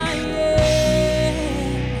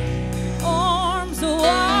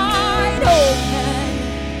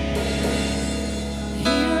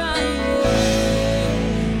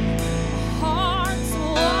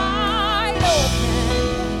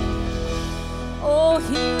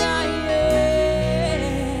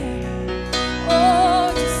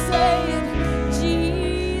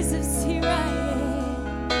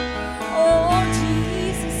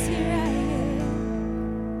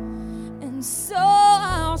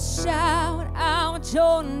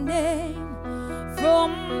your name.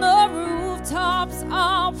 From the rooftops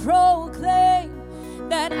I'll proclaim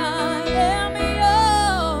that I am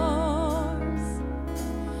yours.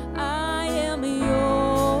 I am yours.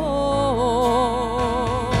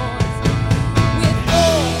 With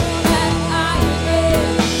all that I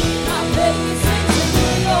am, I place into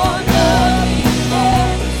your loving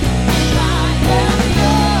hands, and I am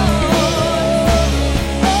yours.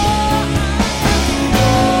 Oh, I am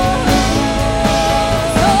yours.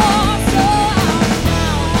 So I'll shout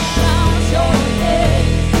your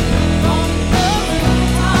name. From the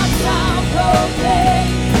rooftops I'll proclaim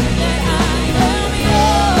that I am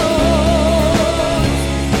yours.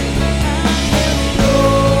 I am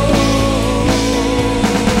yours.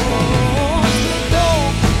 With all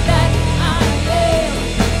that I am,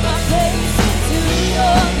 I place into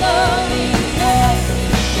your loving hands,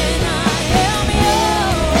 and I am yours.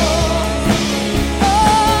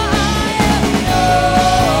 Oh, I am yours.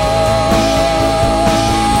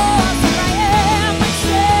 Here I am, I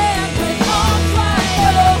stand with arms wide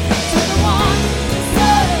open to the one who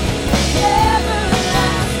serves the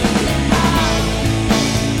everlasting God.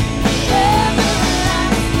 Everlasting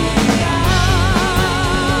God.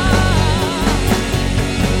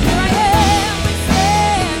 Here I am, we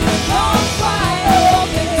stand with arms wide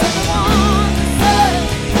open to the one who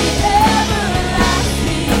serves the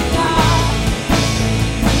everlasting God.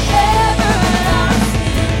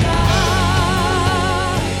 Everlasting God.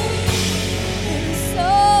 And so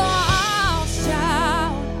I'll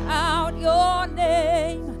shout out your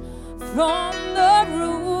name. From the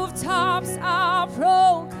rooftops I'll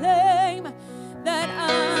proclaim that I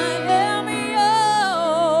am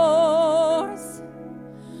yours.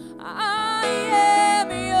 I am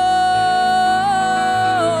yours.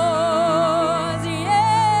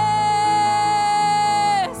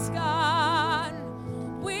 Yes, God.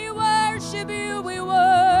 We worship you, we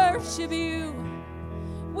worship you.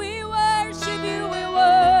 We worship you, we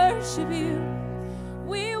worship you.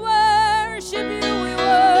 We worship you, we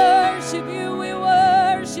worship you, we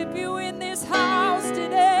worship you in this house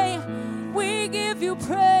today. We give you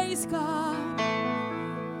praise, God.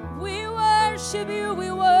 We worship you,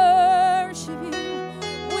 we worship you.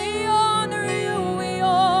 We honor you, we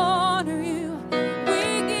honor you.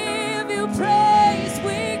 We give you praise,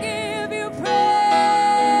 we give you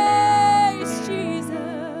praise,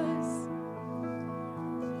 Jesus.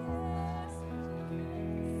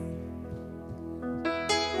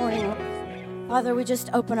 Morning, Lord. Father, we just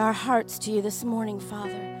open our hearts to you this morning,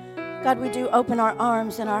 Father. God, we do open our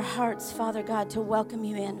arms and our hearts, Father God, to welcome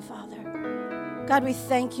you in, Father. God, we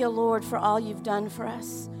thank you, Lord, for all you've done for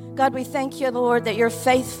us. God, we thank you, Lord, that you're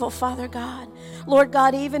faithful, Father God. Lord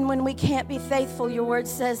God, even when we can't be faithful, your word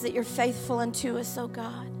says that you're faithful unto us, oh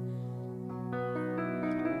God.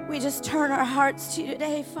 We just turn our hearts to you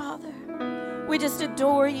today, Father. We just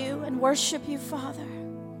adore you and worship you, Father.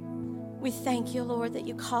 We thank you, Lord, that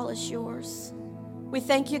you call us yours. We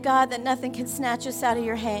thank you, God, that nothing can snatch us out of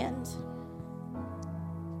your hand.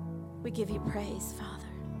 We give you praise, Father.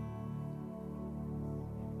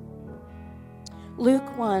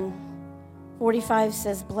 Luke 1:45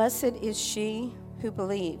 says, "Blessed is she who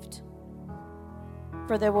believed,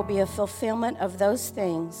 for there will be a fulfillment of those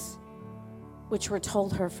things which were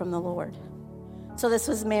told her from the Lord." So this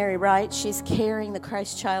was Mary, right? She's carrying the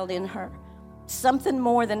Christ child in her. Something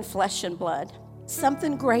more than flesh and blood.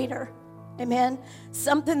 Something greater. Amen?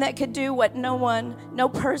 Something that could do what no one, no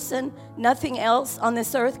person, nothing else on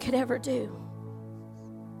this earth could ever do.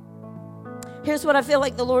 Here's what I feel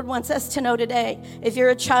like the Lord wants us to know today. If you're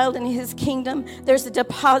a child in his kingdom, there's a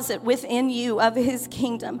deposit within you of his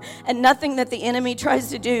kingdom, and nothing that the enemy tries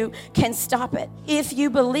to do can stop it. If you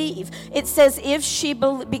believe, it says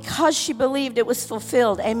because she believed, it was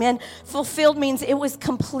fulfilled. Amen. Fulfilled means it was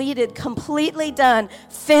completed, completely done,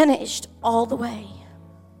 finished all the way.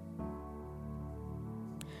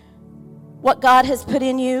 What God has put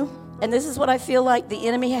in you, and this is what I feel like the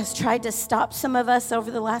enemy has tried to stop some of us over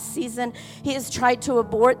the last season. He has tried to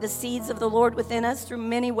abort the seeds of the Lord within us through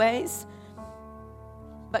many ways.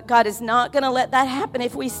 But God is not going to let that happen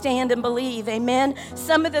if we stand and believe. Amen.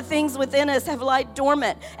 Some of the things within us have lied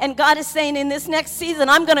dormant. And God is saying in this next season,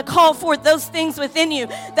 I'm going to call forth those things within you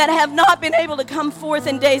that have not been able to come forth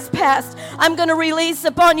in days past. I'm going to release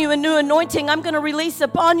upon you a new anointing. I'm going to release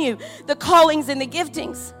upon you the callings and the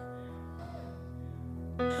giftings.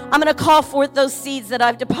 I'm going to call forth those seeds that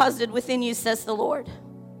I've deposited within you, says the Lord.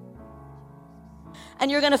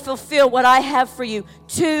 And you're going to fulfill what I have for you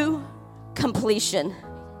to completion.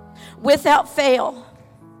 Without fail.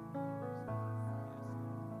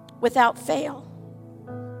 Without fail.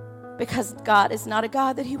 Because God is not a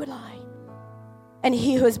God that he would lie. And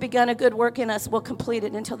he who has begun a good work in us will complete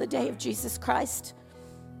it until the day of Jesus Christ.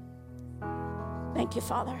 Thank you,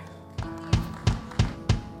 Father.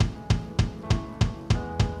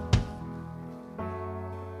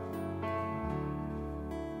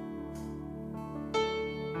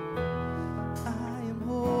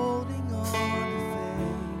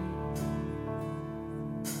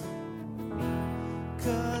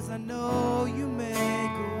 I know you make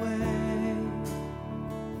a way.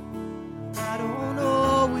 I don't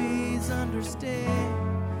always understand,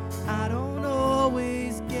 I don't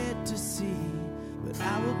always get to see, but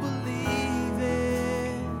I will believe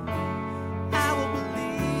it, I will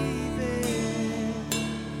believe it.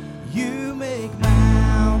 You make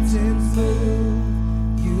mountains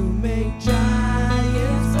move, you make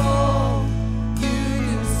giants fall, you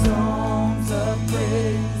use songs of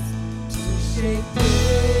praise to shake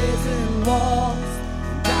prison walls.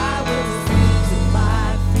 And I will speak to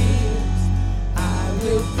my fears, I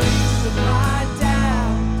will preach to my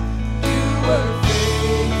doubt. You were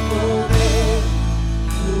faithful then,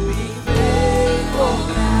 you'll be faithful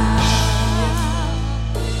now.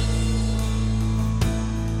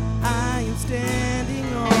 I am standing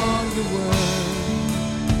on your word,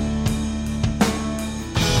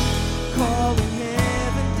 calling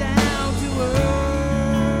heaven down to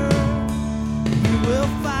earth. You will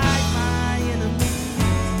fight my enemies,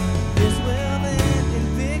 this will end in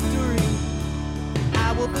victory.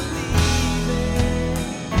 I will believe it,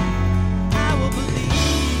 I will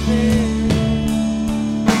believe it.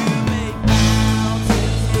 You make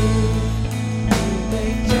mountains move, you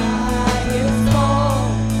make giants fall,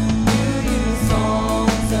 you use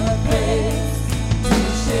songs of praise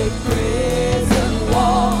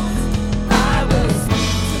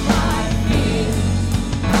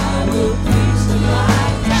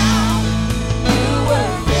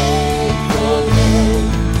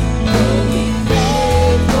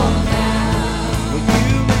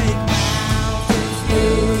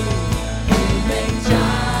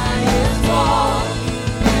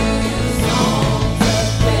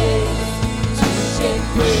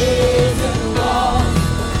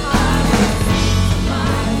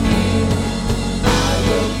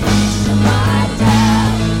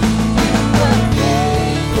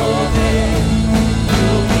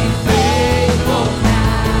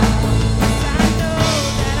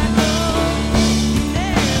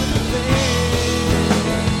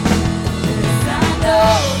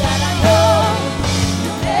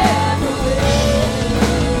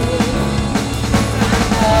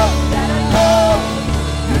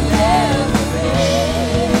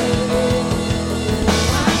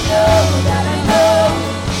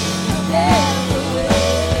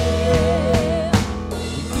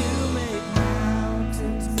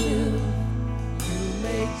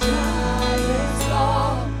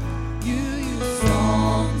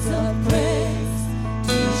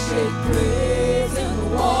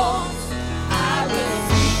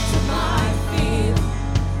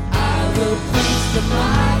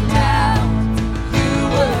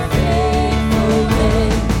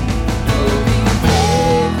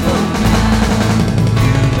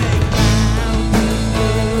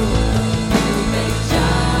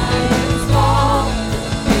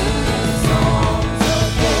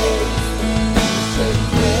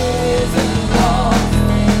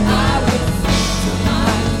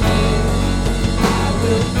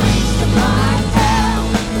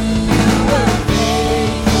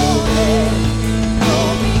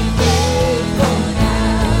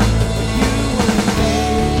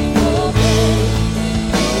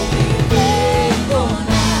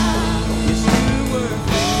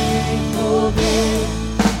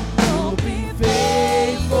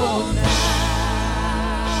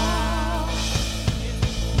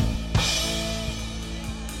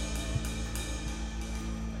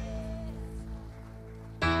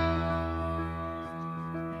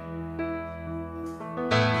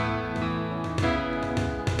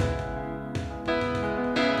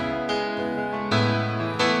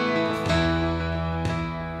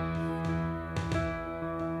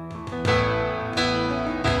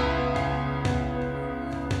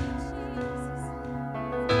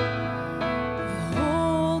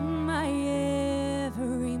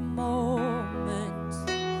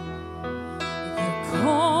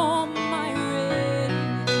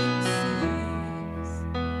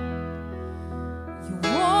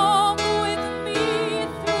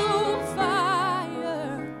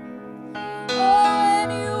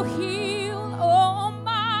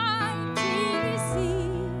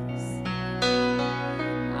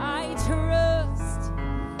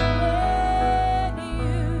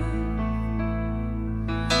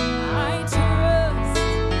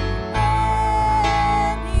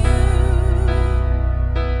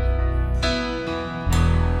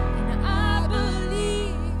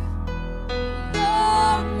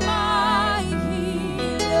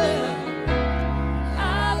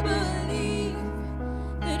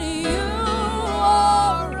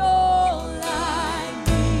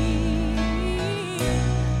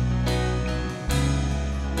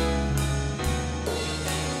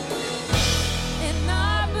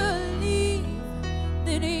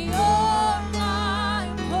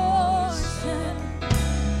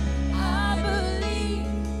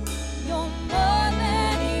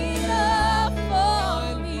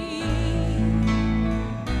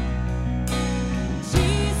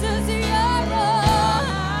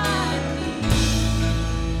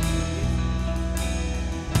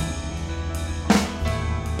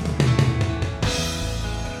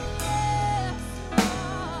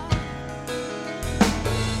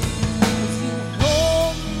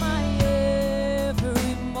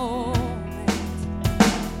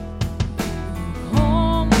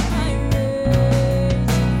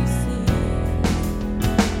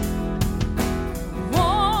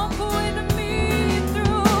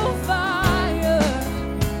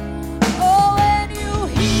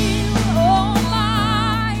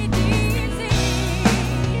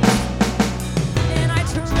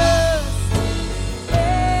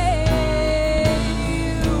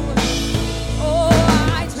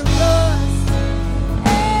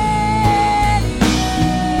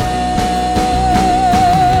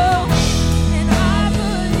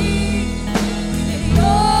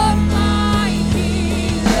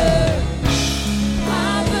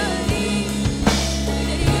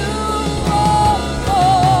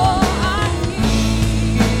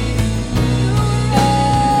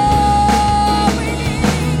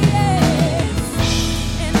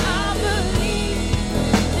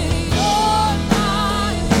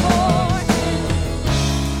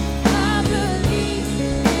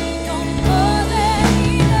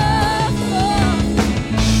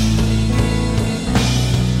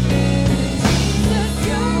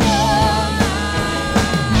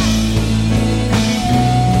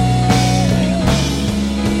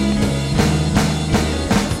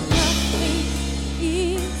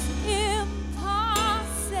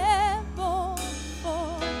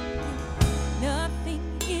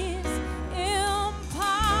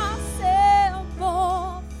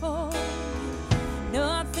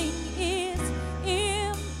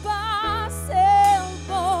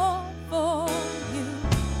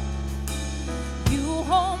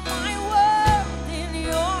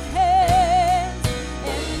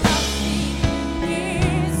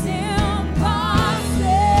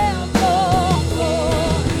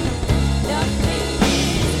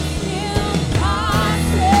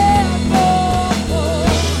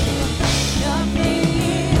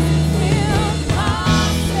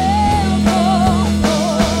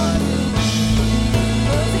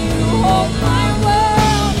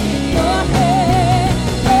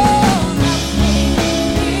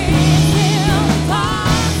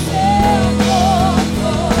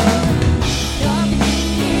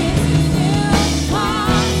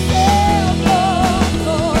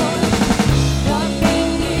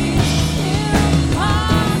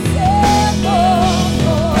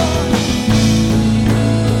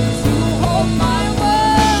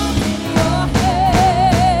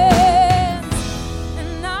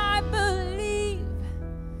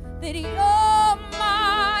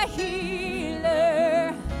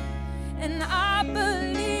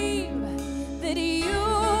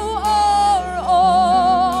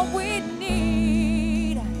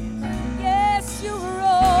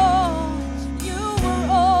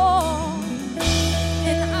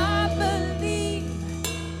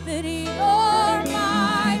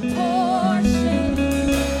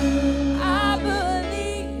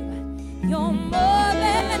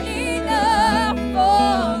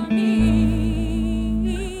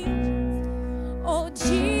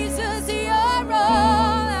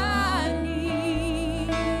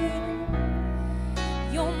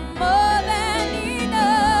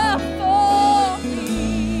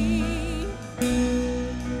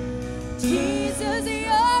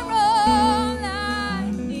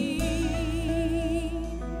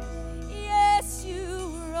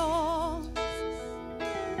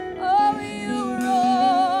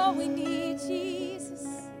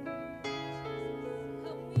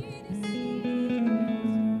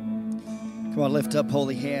Come on, lift up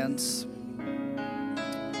holy hands.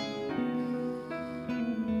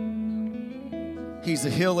 He's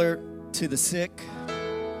a healer to the sick.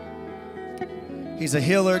 He's a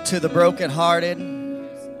healer to the brokenhearted.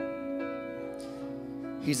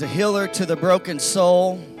 He's a healer to the broken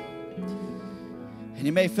soul. And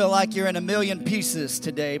you may feel like you're in a million pieces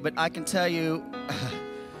today, but I can tell you,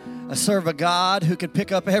 I serve a God who can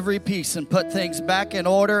pick up every piece and put things back in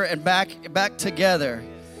order and back together.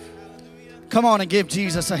 Come on and give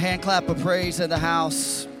Jesus a hand clap of praise in the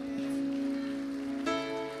house.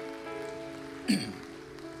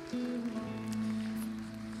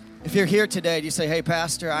 If you're here today and you say, hey,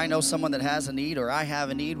 Pastor, I know someone that has a need, or I have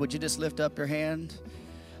a need, would you just lift up your hand?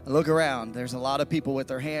 Look around. There's a lot of people with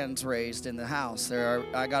their hands raised in the house.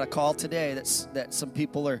 I got a call today that some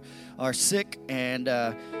people are sick, and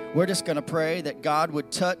we're just going to pray that God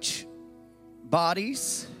would touch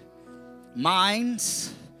bodies,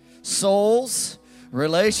 minds, souls,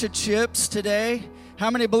 relationships today.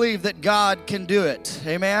 How many believe that God can do it?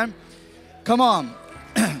 Amen? Come on.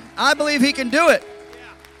 I believe He can do it.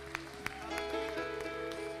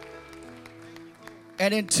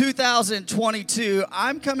 And in 2022,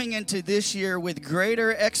 I'm coming into this year with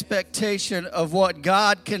greater expectation of what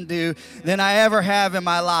God can do than I ever have in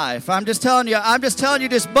my life. I'm just telling you,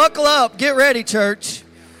 just buckle up, get ready, church.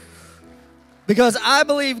 Because I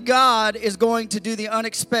believe God is going to do the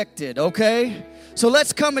unexpected, okay? So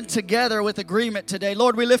let's come in together with agreement today.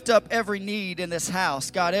 Lord, we lift up every need in this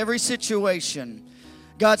house. God, every situation.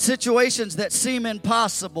 God, situations that seem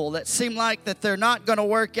impossible, that seem like that they're not going to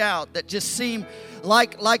work out, that just seem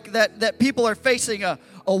like that people are facing a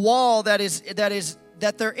wall that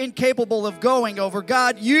they're incapable of going over.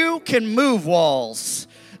 God, you can move walls.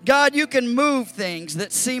 God, you can move things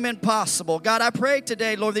that seem impossible. God, I pray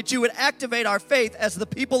today, Lord, that you would activate our faith as the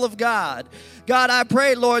people of God. God, I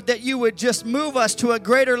pray, Lord, that you would just move us to a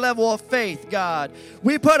greater level of faith, God.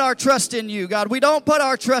 We put our trust in you, God. We don't put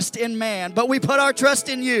our trust in man, but we put our trust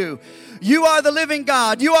in you. You are the living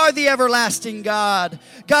God. You are the everlasting God.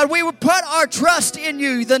 God, we would put our trust in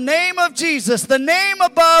you, the name of Jesus, the name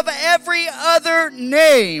above every other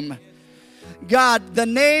name. God, the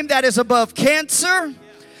name that is above cancer,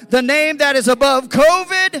 the name that is above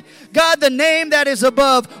COVID, God, the name that is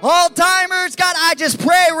above Alzheimer's. God, I just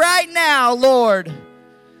pray right now, Lord,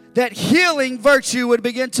 that healing virtue would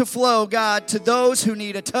begin to flow, God, to those who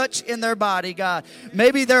need a touch in their body, God.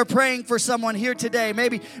 Maybe they're praying for someone here today.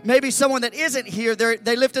 Maybe someone that isn't here,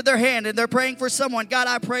 they lifted their hand and they're praying for someone. God,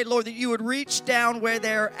 I pray, Lord, that you would reach down where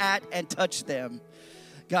they're at and touch them.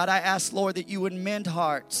 God, I ask, Lord, that you would mend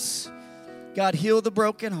hearts. God, heal the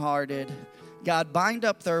brokenhearted. God, bind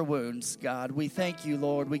up their wounds. God, we thank you,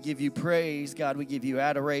 Lord. We give you praise. God, we give you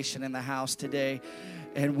adoration in the house today,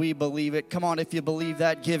 and we believe it. Come on, if you believe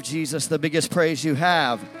that, give Jesus the biggest praise you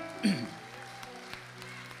have.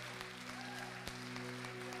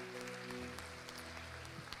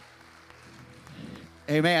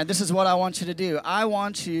 Amen. This is what I want you to do. I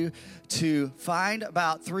want you to find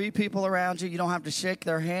about 3 people around you. You don't have to shake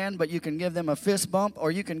their hand, but you can give them a fist bump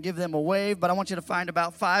or you can give them a wave. But I want you to find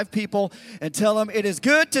about 5 people and tell them it is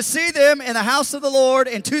good to see them in the house of the Lord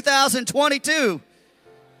in 2022.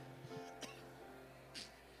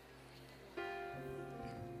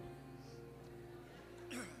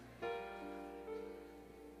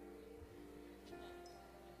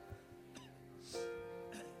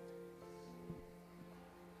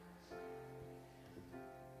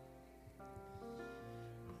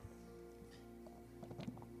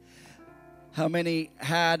 How many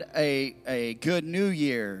had a good New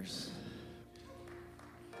Year's?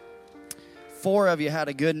 4 of you had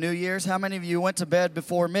a good New Year's. How many of you went to bed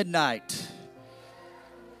before midnight?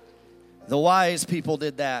 The wise people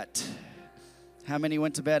did that. How many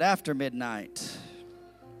went to bed after midnight?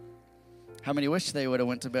 How many wish they would have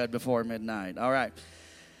went to bed before midnight? All right.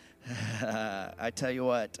 I tell you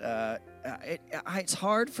what, it's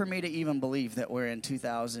hard for me to even believe that we're in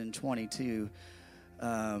 2022.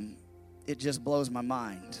 It just blows my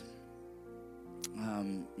mind.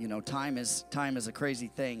 Time is a crazy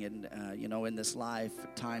thing, and in this life,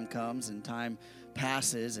 time comes and time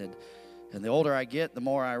passes, and the older I get, the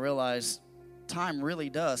more I realize time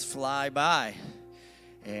really does fly by.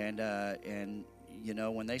 And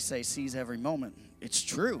when they say seize every moment, it's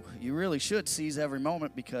true. You really should seize every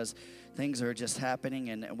moment because things are just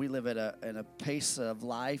happening, and we live at a pace of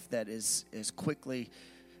life that is quickly.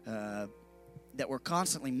 That we're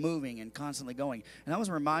constantly moving and constantly going. And I was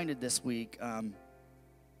reminded this week,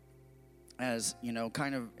 as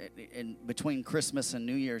kind of in between Christmas and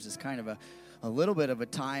New Year's is kind of a little bit of a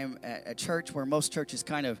time at church where most churches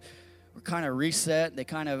kind of were kind of reset.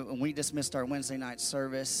 We dismissed our Wednesday night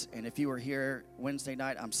service. And if you were here Wednesday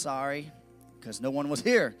night, I'm sorry, because no one was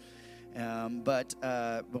here. But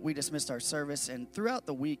we dismissed our service. And throughout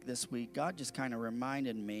the week this week, God just kind of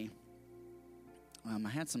reminded me. I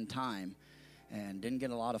had some time and didn't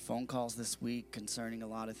get a lot of phone calls this week concerning a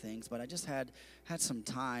lot of things, but I just had some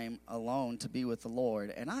time alone to be with the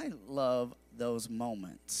Lord, and I love those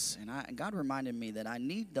moments. And God reminded me that I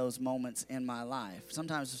need those moments in my life.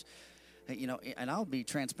 Sometimes, and I'll be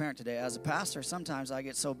transparent today. As a pastor, sometimes I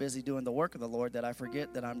get so busy doing the work of the Lord that I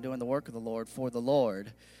forget that I'm doing the work of the Lord for the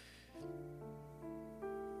Lord.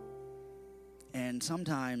 And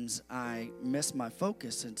sometimes I miss my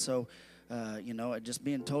focus, and so just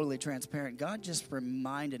being totally transparent, God just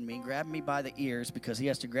reminded me, grabbed me by the ears, because he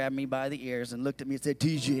has to grab me by the ears, and looked at me and said,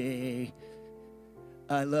 TJ,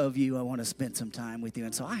 I love you. I want to spend some time with you.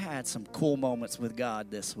 And so I had some cool moments with God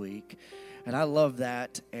this week, and I love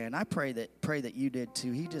that, and I pray that you did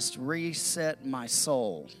too. He just reset my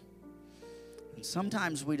soul. And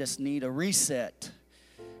sometimes we just need a reset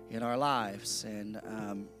in our lives, and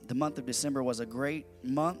the month of December was a great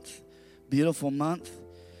month, beautiful month,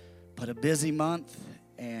 but a busy month,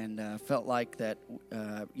 and felt like that,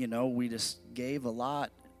 we just gave a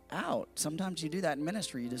lot out. Sometimes you do that in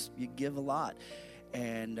ministry. You give a lot.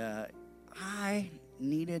 And I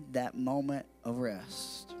needed that moment of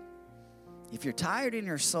rest. If you're tired in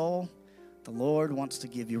your soul, the Lord wants to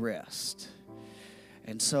give you rest.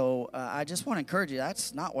 And so I just want to encourage you.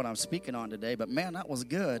 That's not what I'm speaking on today, but man, that was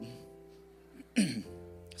good.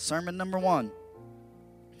 Sermon number 1.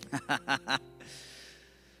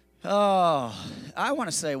 Oh, I want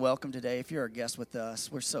to say welcome today. If you're a guest with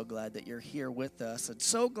us, we're so glad that you're here with us, and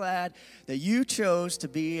so glad that you chose to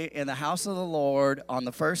be in the house of the Lord on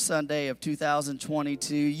the first Sunday of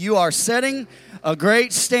 2022. You are setting a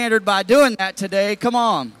great standard by doing that today. Come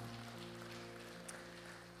on.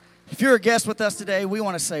 If you're a guest with us today, we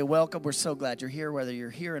want to say welcome. We're so glad you're here. Whether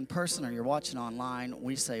you're here in person or you're watching online,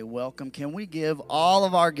 we say welcome. Can we give all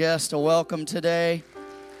of our guests a welcome today?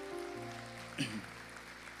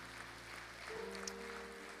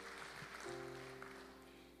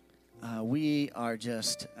 We are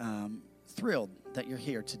just thrilled that you're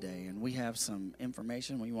here today, and we have some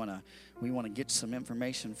information. We want to get some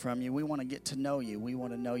information from you. We want to get to know you. We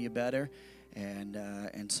want to know you better,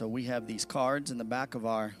 and so we have these cards in the back of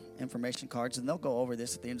our information cards, and they'll go over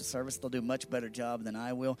this at the end of the service. They'll do a much better job than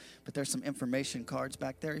I will, but there's some information cards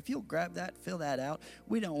back there. If you'll grab that, fill that out.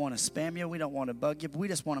 We don't want to spam you. We don't want to bug you, but we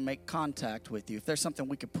just want to make contact with you. If there's something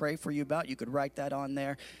we could pray for you about, you could write that on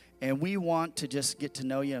there. And we want to just get to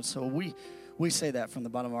know you. And so we say that from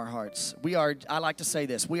the bottom of our hearts. I like to say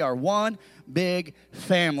this, we are one big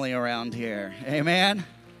family around here. Amen?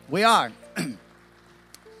 We are.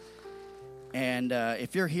 And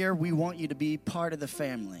if you're here, we want you to be part of the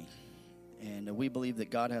family. And we believe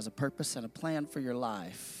that God has a purpose and a plan for your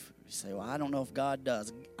life. You say, well, I don't know if God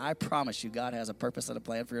does. I promise you, God has a purpose and a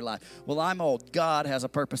plan for your life. Well, I'm old. God has a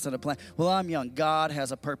purpose and a plan. Well, I'm young. God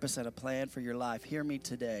has a purpose and a plan for your life. Hear me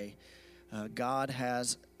today. God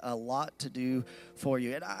has a lot to do for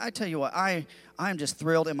you. And I tell you what, I'm just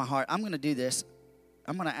thrilled in my heart. I'm going to do this.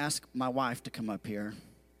 I'm going to ask my wife to come up here.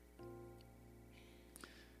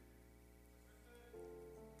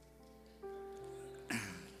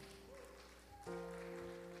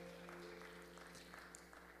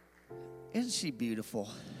 Isn't she beautiful?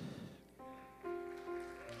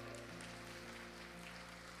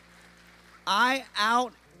 I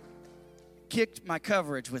out-kicked my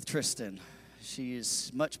coverage with Tristan. She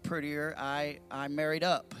is much prettier. I married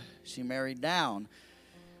up. She married down.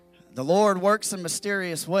 The Lord works in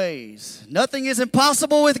mysterious ways. Nothing is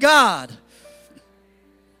impossible with God.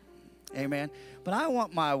 Amen. But I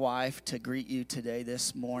want my wife to greet you today,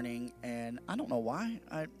 this morning, and I don't know why.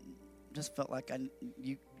 I just felt like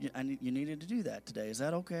you needed to do that today. Is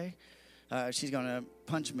that okay? She's going to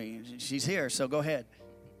punch me. She's here, so go ahead.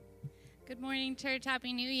 Good morning, church.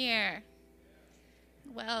 Happy New Year.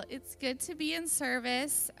 Well, it's good to be in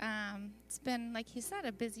service. It's been, like he said,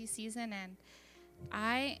 a busy season, and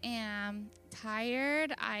I am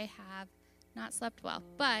tired. I have not slept well.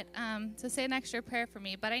 But so say an extra prayer for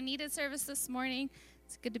me. But I needed service this morning.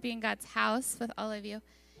 It's good to be in God's house with all of you.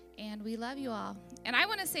 And we love you all. And I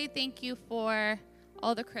want to say thank you for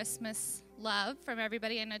all the Christmas love from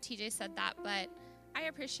everybody. I know TJ said that, but I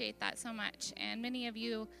appreciate that so much. And many of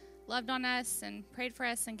you loved on us and prayed for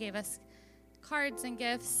us and gave us cards and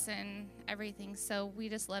gifts and everything. So we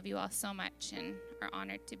just love you all so much and are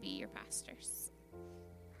honored to be your pastors.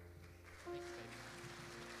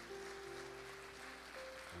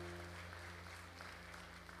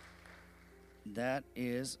 That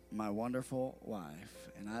is my wonderful wife,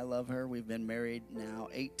 and I love her. We've been married now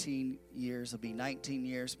 18 years. It'll be 19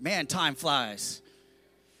 years. Man, time flies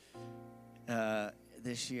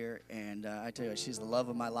this year, and I tell you, she's the love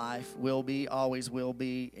of my life, will be, always will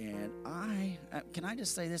be, and can I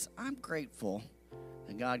just say this? I'm grateful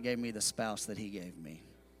that God gave me the spouse that he gave me.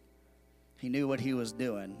 He knew what he was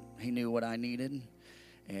doing. He knew what I needed,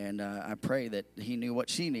 and I pray that he knew what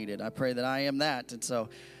she needed. I pray that I am that, and so...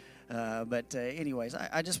 anyways,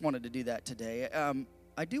 I just wanted to do that today.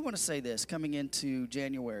 I do want to say this. Coming into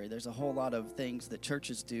January, there's a whole lot of things that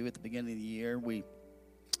churches do at the beginning of the year. We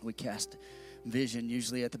cast vision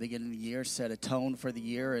usually at the beginning of the year, set a tone for the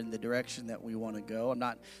year and the direction that we want to go. I'm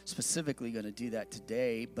not specifically going to do that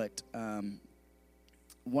today, but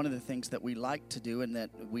one of the things that we like to do and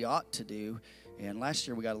that we ought to do, and last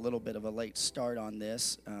year we got a little bit of a late start on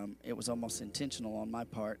this. It was almost intentional on my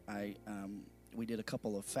part. We did a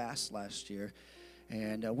couple of fasts last year,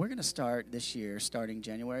 and we're going to start this year, starting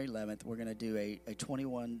January 11th, we're going to do a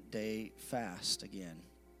 21-day fast again.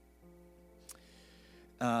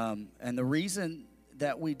 And the reason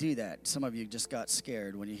that we do that, some of you just got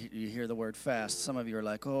scared when you hear the word fast. Some of you are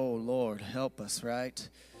like, oh, Lord, help us, right?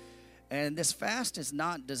 And this fast is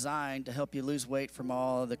not designed to help you lose weight from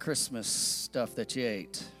all the Christmas stuff that you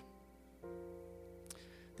ate.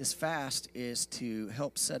 This fast is to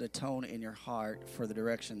help set a tone in your heart for the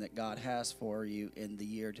direction that God has for you in the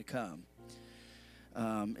year to come.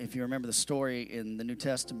 If you remember the story in the New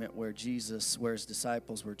Testament where his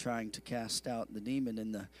disciples were trying to cast out the demon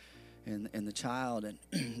in the child, and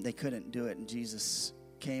they couldn't do it, and Jesus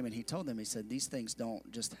came and he told them, he said, these things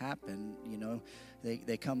don't just happen,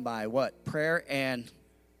 they come by what? Prayer. And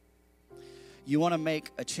you want to make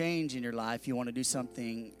a change in your life, you want to do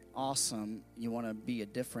something awesome, you want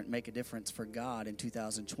to make a difference for God in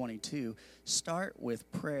 2022, start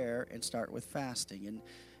with prayer and start with fasting.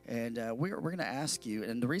 And we're going to ask you,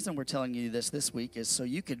 and the reason we're telling you this week is so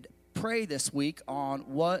you could pray this week on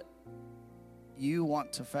what you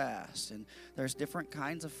want to fast. And there's different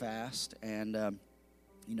kinds of fast, and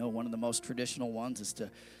one of the most traditional ones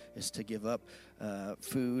is to give up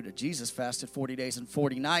food. Jesus fasted 40 days and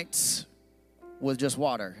 40 nights with just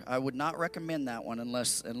water. I would not recommend that one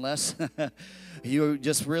unless you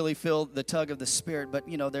just really feel the tug of the Spirit. But,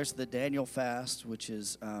 there's the Daniel fast, which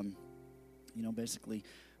is, basically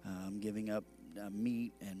giving up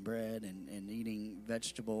meat and bread and eating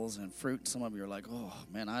vegetables and fruit. Some of you are like, oh,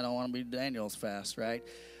 man, I don't want to be Daniel's fast, right?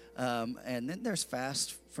 And then there's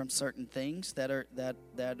fast from certain things that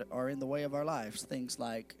are in the way of our lives, things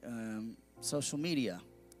like social media.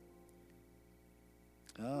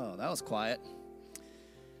 Oh, that was quiet.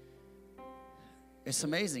 It's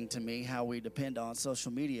amazing to me how we depend on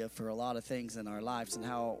social media for a lot of things in our lives and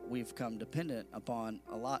how we've come dependent upon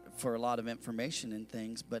a lot of information and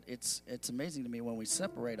things. But it's amazing to me when we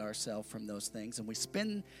separate ourselves from those things and we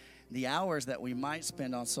spend the hours that we might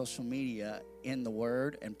spend on social media in the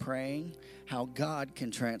Word and praying, how God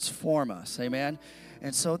can transform us. Amen.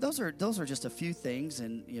 And so those are just a few things.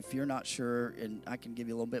 And if you're not sure, and I can give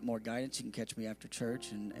you a little bit more guidance, you can catch me after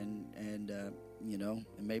church, and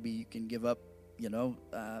maybe you can give up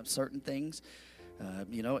certain things,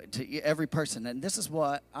 to every person. And this is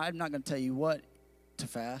what, I'm not going to tell you what to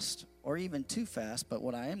fast or even to fast, but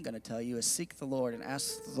what I am going to tell you is seek the Lord and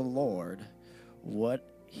ask the Lord what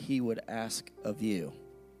he would ask of you.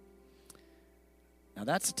 Now,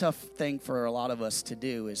 that's a tough thing for a lot of us to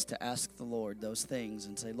do, is to ask the Lord those things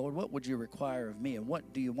and say, Lord, what would you require of me? And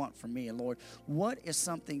what do you want from me? And Lord, what is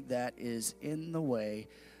something that is in the way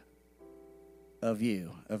of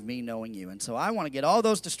you, of me knowing you? And so I want to get all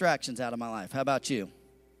those distractions out of my life. How about you?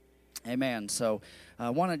 Amen. So I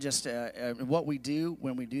want to just, what we do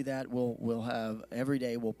when we do that, we'll have, every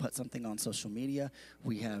day we'll put something on social media.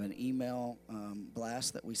 We have an email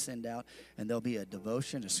blast that we send out, and there'll be a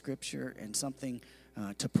devotion, a scripture, and something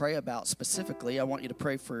to pray about specifically. I want you to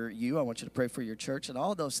pray for you. I want you to pray for your church and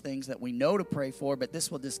all those things that we know to pray for, but this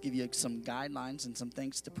will just give you some guidelines and some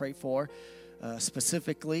things to pray for.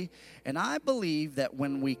 Specifically. And I believe that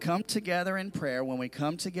when we come together in prayer, when we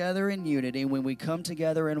come together in unity, when we come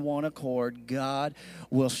together in one accord, God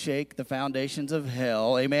will shake the foundations of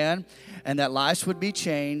hell, amen? And that lives would be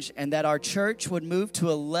changed, and that our church would move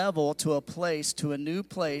to a level, to a place, to a new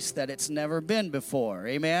place that it's never been before,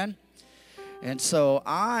 amen? And so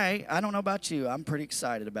I don't know about you, I'm pretty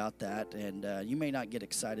excited about that, and you may not get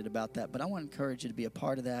excited about that, but I want to encourage you to be a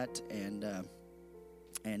part of that, and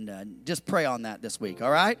just pray on that this week,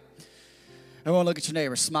 all right? Everyone look at your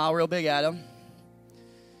neighbor. Smile real big at them.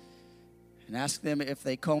 And ask them if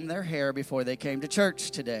they combed their hair before they came to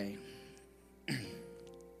church today.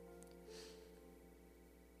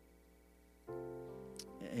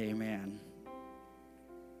 Amen.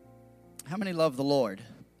 How many love the Lord?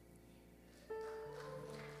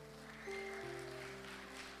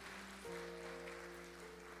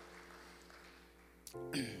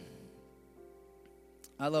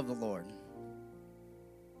 I love the Lord.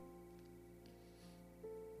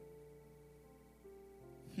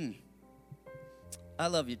 I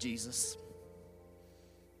love you, Jesus.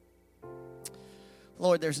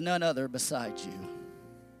 Lord, there's none other besides you.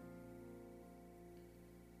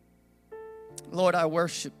 Lord, I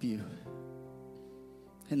worship you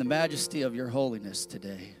in the majesty of your holiness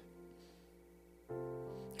today.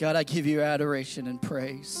 God, I give you adoration and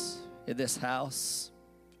praise in this house.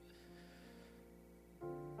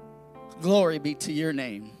 Glory be to your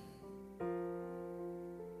name.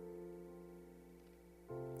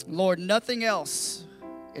 Lord, nothing else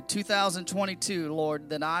in 2022, Lord,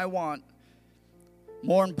 that I want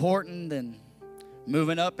more important than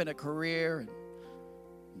moving up in a career and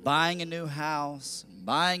buying a new house,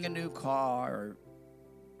 buying a new car, or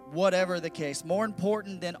whatever the case. More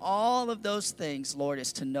important than all of those things, Lord,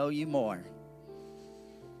 is to know you more.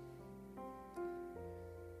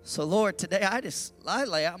 So, Lord, today I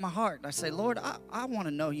lay out my heart and I say, Lord, I want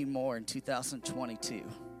to know you more in 2022.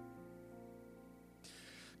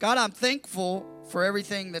 God, I'm thankful for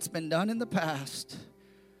everything that's been done in the past.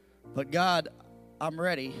 But God, I'm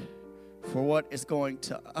ready for what is going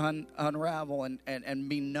to unravel and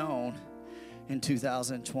be known in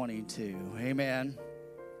 2022. Amen.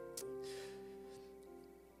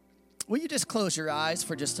 Will you just close your eyes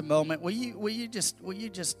for just a moment? Will you just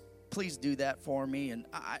please do that for me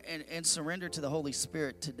and surrender to the Holy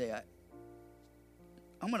Spirit today?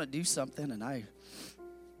 I'm going to do something, and I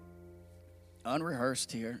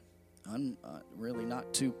unrehearsed here, really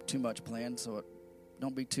not too much planned, so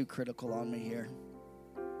don't be too critical on me here.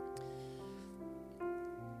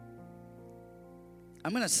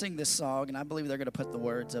 I'm going to sing this song, and I believe they're going to put the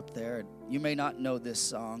words up there. You may not know this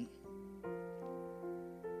song,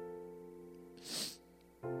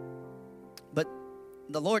 but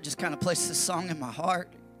the Lord just kind of placed this song in my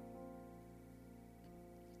heart.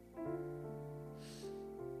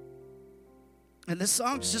 And this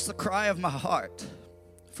song's just a cry of my heart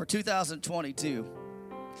for 2022.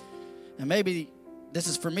 And maybe this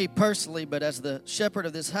is for me personally, but as the shepherd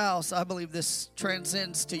of this house, I believe this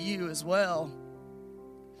transcends to you as well.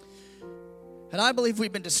 And I believe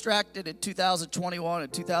we've been distracted in 2021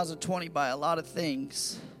 and 2020 by a lot of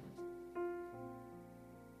things.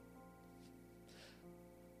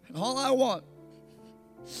 And all I want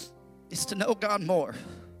is to know God more.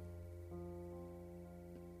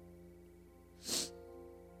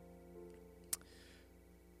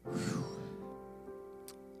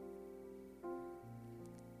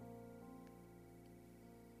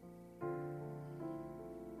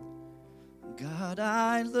 God,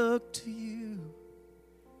 I look to you.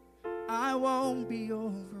 I won't be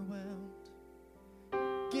overwhelmed.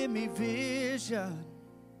 Give me vision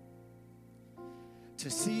to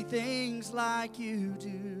see things like you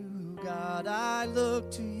do. God, I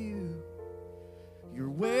look to you. You're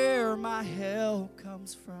where my help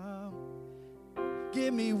comes from.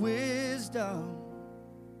 Give me wisdom.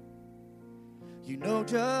 You know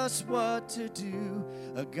just what to do.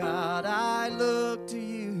 God, I look to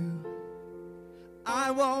you.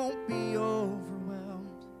 I won't be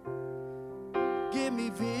overwhelmed. Give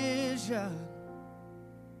me vision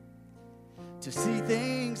to see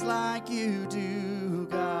things like you do.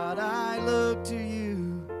 God, I look to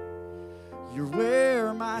you. You're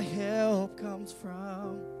where my help comes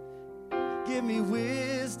from. Give me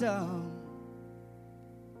wisdom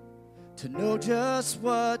to know just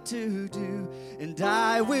what to do. And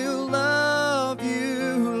I will love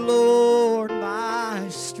you, Lord, my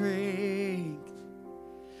strength.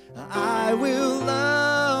 I will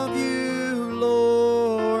love you,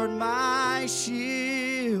 Lord, my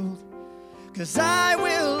shield. 'Cause I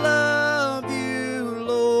will love you,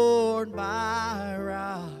 Lord, my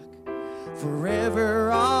rock.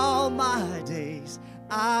 Forever all my days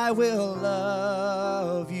I will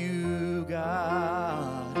love you,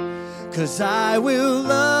 God. 'Cause I will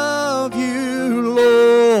love you,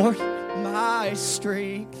 Lord, my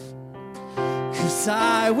strength. 'Cause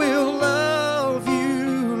I will love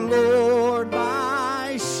you, Lord,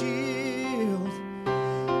 my shield.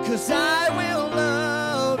 'Cause I will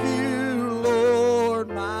love you, Lord,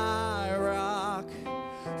 my rock.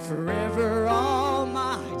 Forever all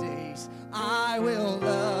my days I will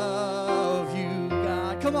love you,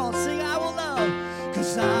 God. Come on, sing, I will love.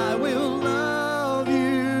 'Cause I will love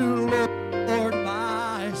you, Lord,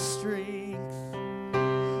 my strength.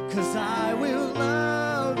 'Cause I will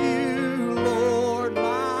love you, Lord,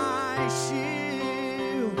 my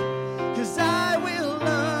shield.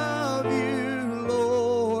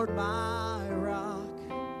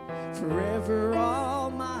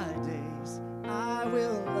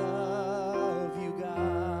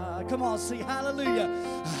 on, sing hallelujah.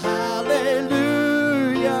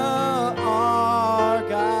 Hallelujah, our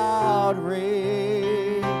God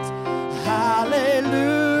reigns.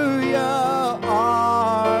 Hallelujah,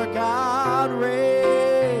 our God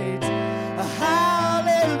reigns.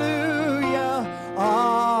 Hallelujah,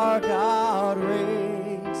 our God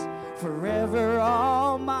reigns. Forever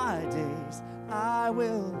all my days I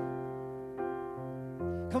will.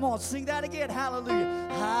 Come on, sing that again. Hallelujah.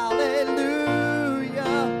 Hallelujah.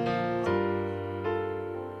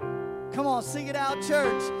 Come on, sing it out,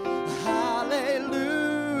 church.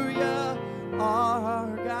 Hallelujah.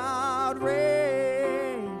 Our God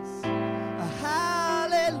reigns.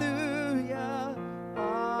 Hallelujah.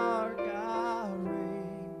 Our God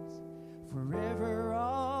reigns. Forever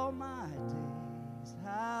all my days.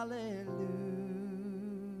 Hallelujah.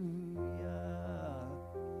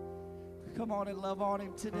 Come on and love on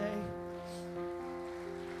him today.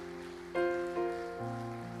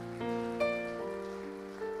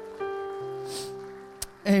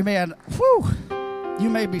 Amen. Whew. You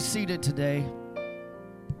may be seated today.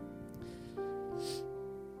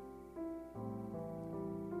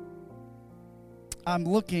 I'm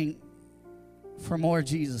looking for more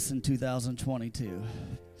Jesus in 2022.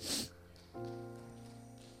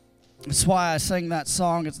 That's why I sang that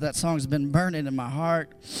song. That song's been burning in my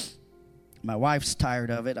heart. My wife's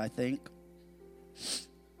tired of it, I think.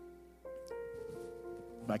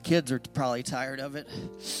 My kids are probably tired of it.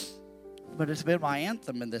 But it's been my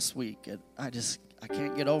anthem in this week. And I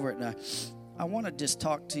can't get over it. And I want to just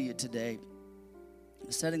talk to you today.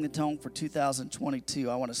 Setting the tone for 2022,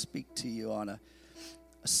 I want to speak to you on a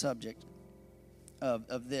subject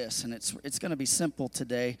of this. And it's going to be simple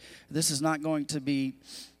today. This is not going to be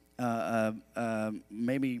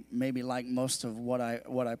maybe like most of what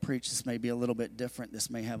I preach. This may be a little bit different. This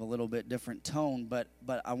may have a little bit different tone, but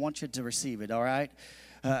I want you to receive it, all right?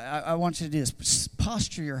 I want you to do this.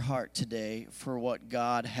 Posture your heart today for what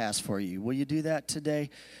God has for you. Will you do that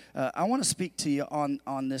today? I want to speak to you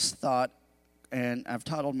on this thought, and I've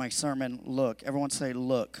titled my sermon, Look. Everyone say,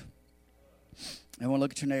 look. Everyone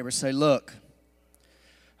look at your neighbor, say, look.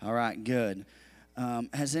 All right, good.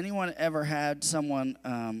 Has anyone ever had someone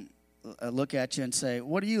look at you and say,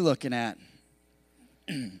 what are you looking at?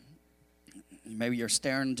 Maybe you're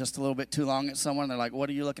staring just a little bit too long at someone. They're like, what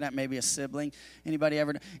are you looking at? Maybe a sibling. Anybody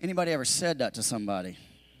ever said that to somebody?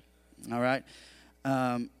 All right?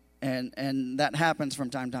 And that happens from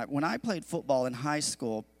time to time. When I played football in high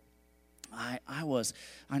school, I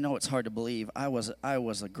know it's hard to believe, I was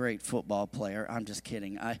a great football player. I'm just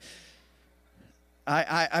kidding.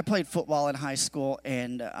 I played football in high school,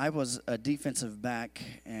 and I was a defensive back,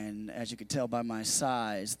 and as you could tell by my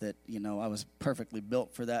size that, I was perfectly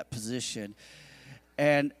built for that position.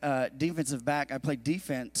 And defensive back, I played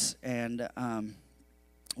defense, and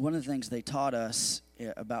one of the things they taught us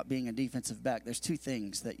about being a defensive back, there's two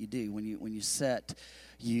things that you do when you set.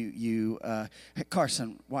 Hey,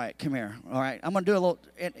 Carson, Wyatt, come here. All right, I'm going to do a little,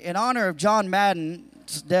 in honor of John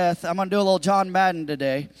Madden's death, I'm going to do a little John Madden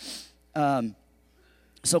today.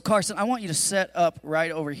 So, Carson, I want you to set up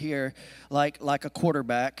right over here like a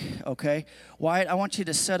quarterback, okay? Wyatt, I want you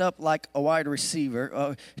to set up like a wide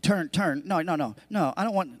receiver. Turn. No, I don't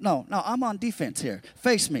want, no, I'm on defense here.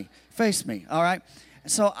 Face me, all right?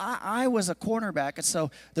 So I was a cornerback, and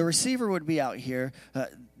so the receiver would be out here.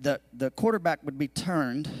 The quarterback would be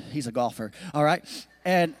turned. He's a golfer, all right?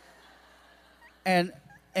 And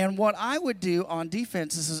what I would do on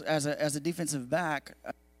defense is, as a defensive back,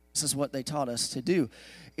 this is what they taught us to do,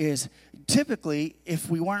 is typically if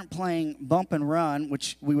we weren't playing bump and run,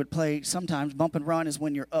 which we would play sometimes, bump and run is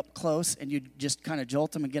when you're up close and you just kind of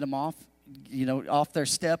jolt them and get them off their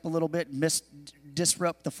step a little bit,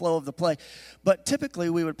 disrupt the flow of the play. But typically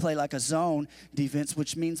we would play like a zone defense,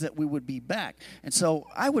 which means that we would be back. And so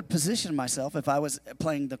I would position myself, if I was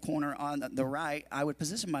playing the corner on the right, I would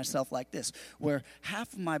position myself like this, where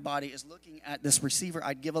half of my body is looking at this receiver.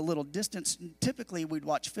 I'd give a little distance. Typically we'd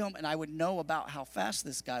watch film, and I would know about how fast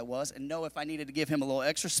this guy was and know if I needed to give him a little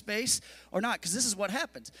extra space or not, because this is what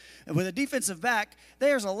happens. And with a defensive back,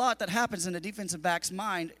 there's a lot that happens in a defensive back's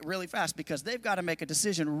mind really fast, because they've got to make a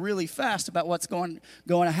decision really fast about what's going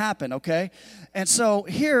to happen, okay? And so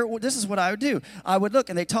here, this is what I would do. I would look,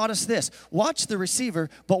 and they taught us this. Watch the receiver,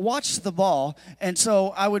 but watch the ball. And so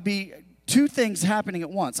I would be two things happening at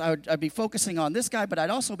once. I'd be focusing on this guy, but I'd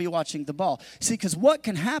also be watching the ball. See, because what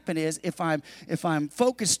can happen is if I'm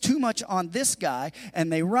focused too much on this guy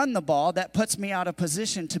and they run the ball, that puts me out of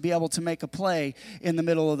position to be able to make a play in the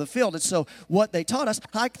middle of the field. And so what they taught us,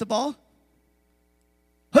 hike the ball.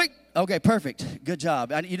 Hike. Okay, perfect. Good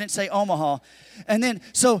job. You didn't say Omaha. And then,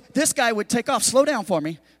 so this guy would take off. Slow down for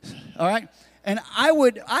me. all right? And I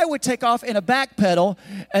would take off in a back pedal,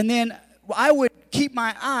 and then I would keep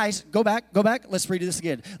my eyes, go back, let's redo this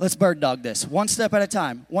again. Let's bird dog this, one step at a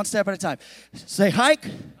time. Say hike,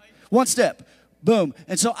 one step, boom.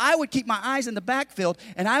 And so I would keep my eyes in the backfield,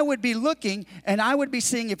 and I would be looking, and I would be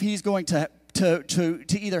seeing if he's going to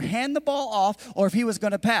either hand the ball off or if he was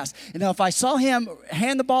going to pass. And now if I saw him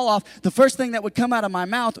hand the ball off, the first thing that would come out of my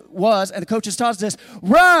mouth was, and the coaches taught us this,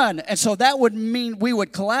 run! And so that would mean we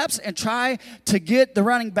would collapse and try to get the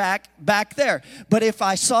running back there. But if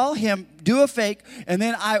I saw him do a fake, and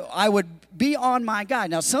then I would be on my guy.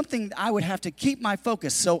 Now, something I would have to keep my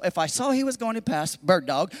focus. So if I saw he was going to pass, bird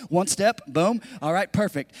dog, one step, boom. All right,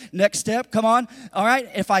 perfect. Next step, come on. All right,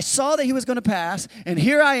 if I saw that he was going to pass, and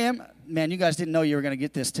here I am. Man, you guys didn't know you were going to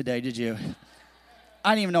get this today, did you?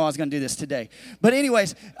 I didn't even know I was going to do this today. But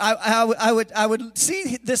anyways, I would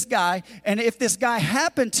see this guy, and if this guy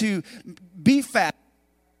happened to be fast,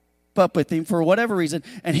 up with him for whatever reason,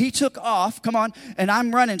 and he took off, come on, and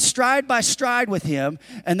I'm running stride by stride with him,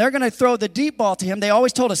 and they're going to throw the deep ball to him. They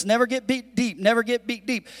always told us, never get beat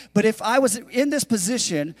deep. But if I was in this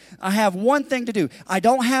position, I have one thing to do. I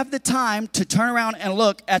don't have the time to turn around and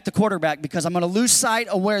look at the quarterback because I'm going to lose sight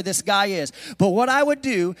of where this guy is. But what I would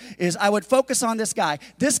do is I would focus on this guy.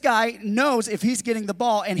 This guy knows if he's getting the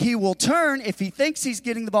ball, and he will turn. If he thinks he's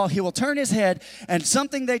getting the ball, he will turn his head, and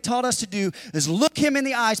something they taught us to do is look him in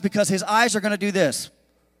the eyes because his eyes are going to do this.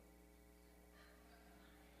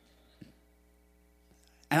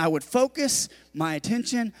 And I would focus my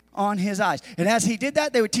attention on his eyes. And as he did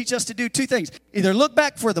that, they would teach us to do two things. Either look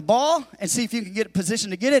back for the ball and see if you can get a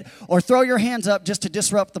position to get it, or throw your hands up just to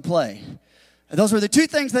disrupt the play. And those were the two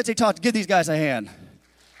things that they taught. Give these guys a hand.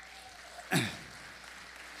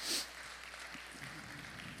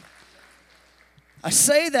 I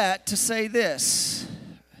say that to say this.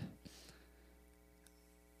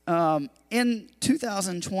 In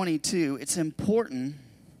 2022, it's important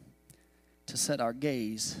to set our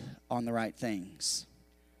gaze on the right things.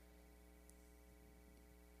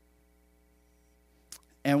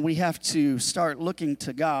 And we have to start looking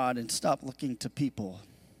to God and stop looking to people.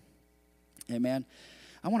 Amen.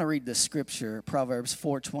 I want to read this scripture, Proverbs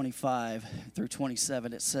 4:25 through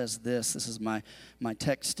 27. It says this. This is my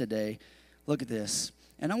text today. Look at this.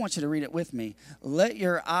 And I want you to read it with me. Let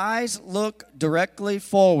your eyes look directly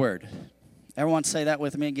forward. Everyone say that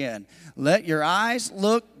with me again. Let your eyes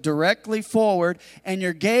look directly forward and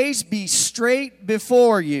your gaze be straight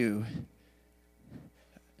before you.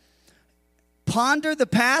 Ponder the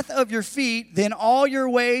path of your feet, then all your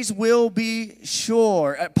ways will be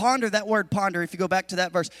sure. Ponder, that word ponder, if you go back to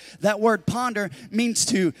that verse, that word ponder means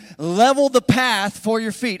to level the path for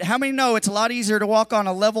your feet. How many know it's a lot easier to walk on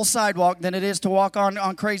a level sidewalk than it is to walk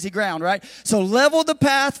on crazy ground, right? So level the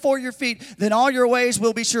path for your feet, then all your ways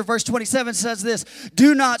will be sure. Verse 27 says this,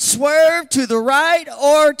 do not swerve to the right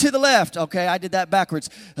or to the left. Okay, I did that backwards.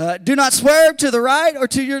 Do not swerve to the right or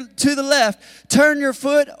to the left. Turn your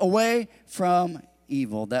foot away from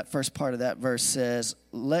evil. That first part of that verse says,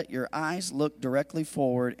 let your eyes look directly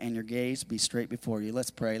forward and your gaze be straight before you.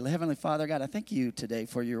 Let's pray. Heavenly Father, God, I thank you today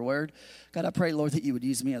for your word. God, I pray, Lord, that you would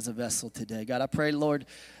use me as a vessel today. God, I pray, Lord,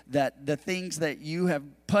 that the things that you have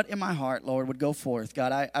put in my heart, Lord, would go forth.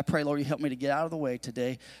 God, I pray, Lord, you help me to get out of the way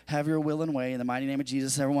today. Have your will and way. In the mighty name of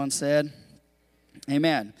Jesus, everyone said,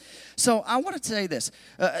 amen. So I want to say this.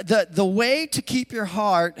 The way to keep your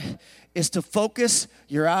heart is to focus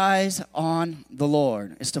your eyes on the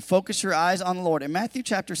Lord. It's to focus your eyes on the Lord. In Matthew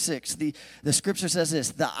chapter 6, the scripture says this,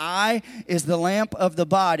 the eye is the lamp of the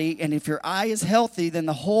body, and if your eye is healthy, then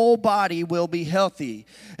the whole body will be healthy.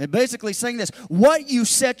 And basically saying this, what you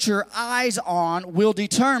set your eyes on will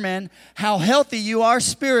determine how healthy you are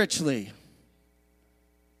spiritually.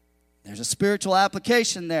 There's a spiritual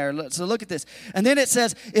application there. So look at this. And then it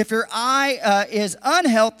says, if your eye is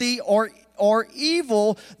unhealthy or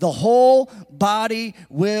evil, the whole body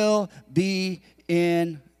will be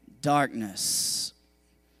in darkness.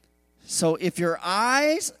 So if your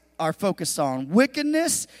eyes are focused on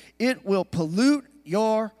wickedness, it will pollute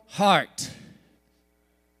your heart.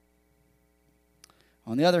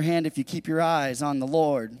 On the other hand, if you keep your eyes on the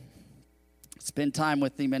Lord, spend time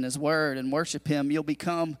with Him in His Word and worship Him, you'll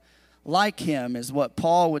become like Him, is what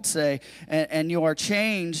Paul would say, and you are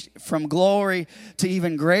changed from glory to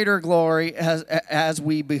even greater glory as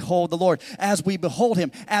we behold the Lord. As we behold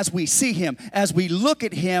Him, as we see Him, as we look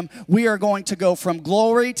at Him, we are going to go from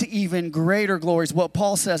glory to even greater glories, what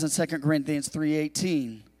Paul says in 2 Corinthians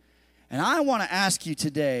 3:18. And I want to ask you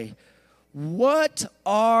today, what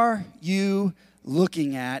are you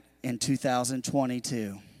looking at in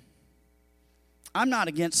 2022? I'm not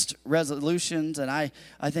against resolutions, and I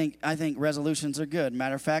think resolutions are good.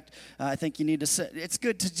 Matter of fact, I think you need to set. It's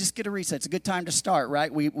good to just get a reset. It's a good time to start,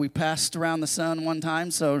 right? We passed around the sun one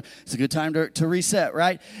time, so it's a good time to reset,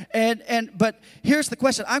 right? But here's the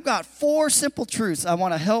question. I've got 4 simple truths I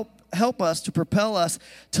want to help us, to propel us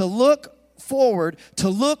to look forward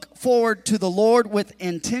to the Lord with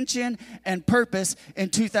intention and purpose in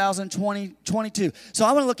 2022. So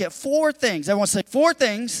I want to look at 4 things. Everyone say 4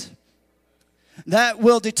 things that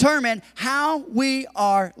will determine how we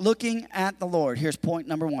are looking at the Lord. Here's point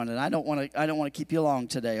number 1, and I don't want to keep you long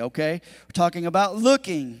today, okay? We're talking about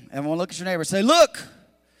looking. Everyone look at your neighbor. Say, look.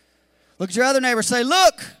 Look at your other neighbor. Say,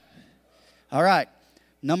 look. All right.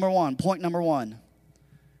 Point number 1.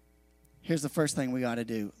 Here's the first thing we got to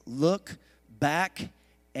do. Look back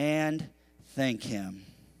and thank Him.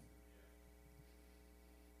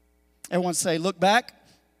 Everyone say, look back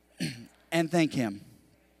and thank Him.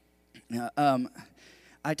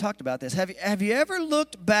 I talked about this. Have you ever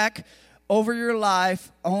looked back over your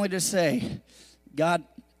life only to say, God,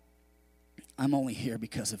 I'm only here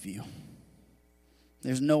because of you.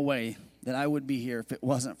 There's no way that I would be here if it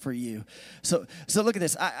wasn't for you. So look at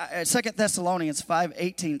this. 2 Thessalonians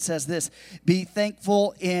 5:18 says this, be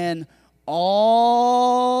thankful in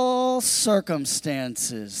all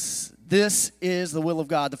circumstances. This is the will of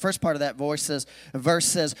God. The first part of that verse says,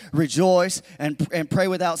 rejoice and pray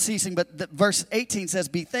without ceasing. But verse 18 says,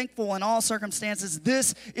 be thankful in all circumstances.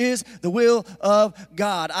 This is the will of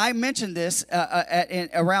God. I mentioned this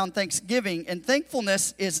around Thanksgiving. And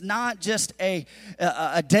thankfulness is not just a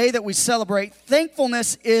day that we celebrate.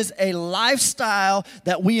 Thankfulness is a lifestyle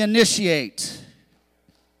that we initiate.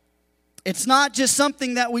 It's not just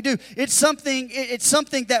something that we do. It's something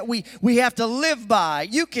that we have to live by.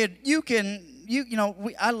 I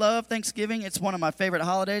love Thanksgiving. It's one of my favorite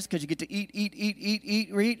holidays because you get to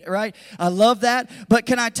eat, right? I love that. But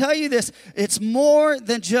can I tell you this? It's more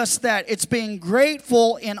than just that. It's being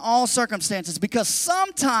grateful in all circumstances, because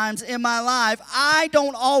sometimes in my life, I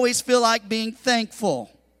don't always feel like being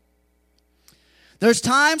thankful. There's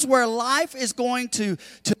times where life is going to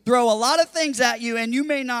throw a lot of things at you, and you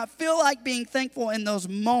may not feel like being thankful in those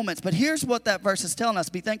moments. But here's what that verse is telling us.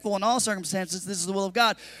 Be thankful in all circumstances. This is the will of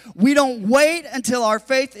God. We don't wait until our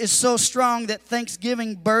faith is so strong that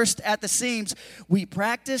thanksgiving bursts at the seams. We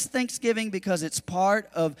practice thanksgiving because it's part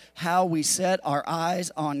of how we set our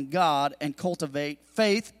eyes on God and cultivate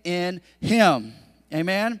faith in Him.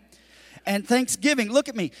 Amen? And thanksgiving, look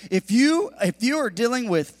at me. If you are dealing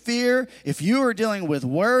with fear, if you are dealing with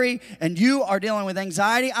worry, and you are dealing with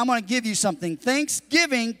anxiety, I'm going to give you something.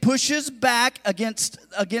 Thanksgiving pushes back against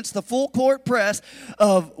the full court press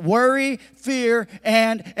of worry, fear,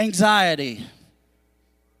 and anxiety.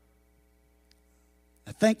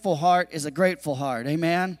 A thankful heart is a grateful heart.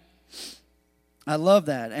 Amen? I love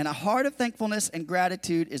that. And a heart of thankfulness and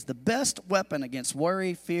gratitude is the best weapon against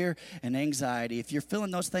worry, fear, and anxiety. If you're feeling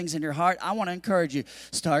those things in your heart, I want to encourage you,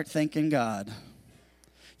 start thanking God.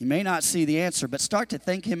 You may not see the answer, but start to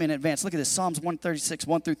thank Him in advance. Look at this, Psalms 136,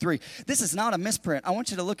 1-3. This is not a misprint. I want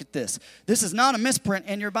you to look at this. This is not a misprint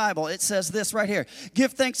in your Bible. It says this right here.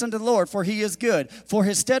 Give thanks unto the Lord, for He is good, for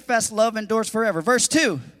His steadfast love endures forever. Verse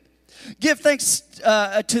 2, give thanks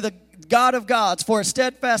to the God of gods, for His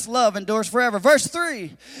steadfast love endures forever. Verse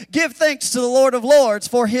 3, give thanks to the Lord of lords,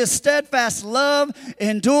 for His steadfast love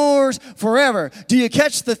endures forever. Do you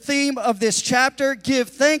catch the theme of this chapter? Give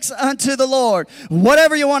thanks unto the Lord.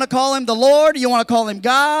 Whatever you want to call Him, the Lord, you want to call Him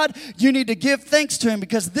God, you need to give thanks to Him,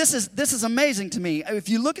 because this is amazing to me. If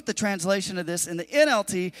you look at the translation of this in the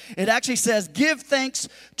NLT, it actually says give thanks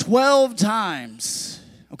 12 times.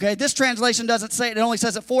 Okay, this translation doesn't say it. It only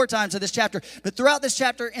says it 4 times in this chapter. But throughout this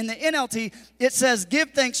chapter in the NLT, it says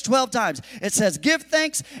give thanks 12 times. It says give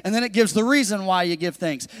thanks, and then it gives the reason why you give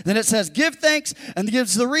thanks. Then it says give thanks, and it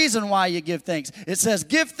gives the reason why you give thanks. It says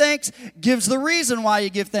give thanks, gives the reason why you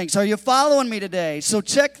give thanks. Are you following me today? So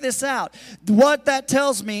check this out. What that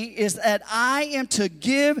tells me is that I am to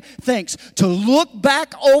give thanks, to look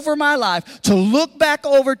back over my life, to look back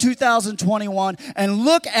over 2021, and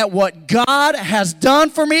look at what God has done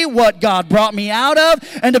for me, what God brought me out of,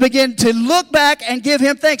 and to begin to look back and give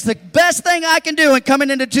Him thanks. The best thing I can do in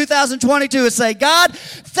coming into 2022 is say, God,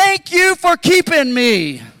 thank you for keeping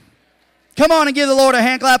me. Come on and give the Lord a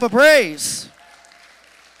hand clap of praise.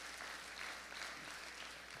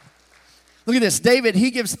 Look at this. David,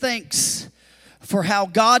 he gives thanks for how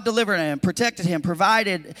God delivered him, protected him,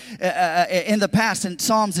 provided in the past. In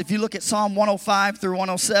Psalms, if you look at Psalm 105 through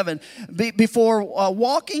 107, before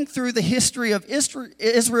walking through the history of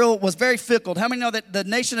Israel was very fickle. How many know that the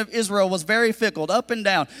nation of Israel was very fickle, up and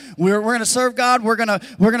down? We're going to serve God. We're going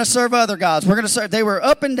to serve other gods. We're going to serve. They were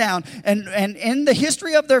up and down, and in the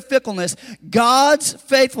history of their fickleness, God's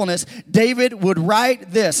faithfulness, David would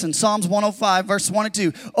write this in Psalms 105, verse 1 and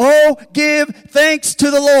 2. Oh, give thanks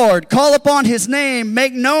to the Lord. Call upon his name.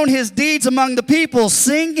 Make known his deeds among the people.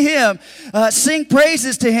 Sing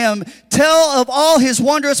praises to him. Tell of all his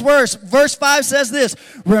wondrous works. Verse 5 says this.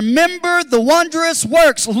 Remember the wondrous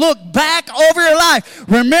works. Look back over your life.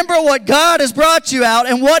 Remember what God has brought you out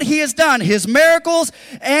and what he has done. His miracles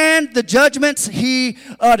and the judgments he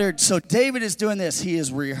uttered. So David is doing this. He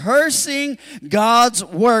is rehearsing God's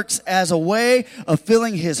works as a way of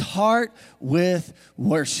filling his heart with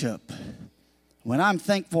worship. When I'm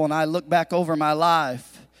thankful and I look back over my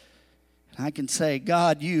life, I can say,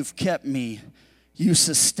 God, you've kept me. You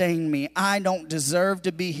sustain me. I don't deserve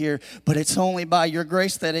to be here, but it's only by your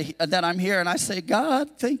grace that I'm here. And I say,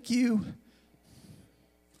 God, thank you.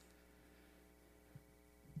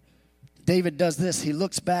 David does this. He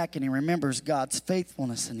looks back and he remembers God's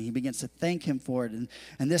faithfulness and he begins to thank him for it.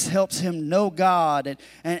 And this helps him know God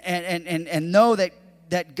and know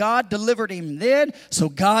that God delivered him then, so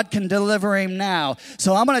God can deliver him now.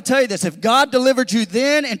 So I'm going to tell you this. If God delivered you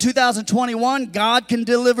then in 2021, God can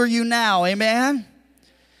deliver you now. Amen?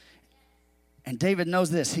 And David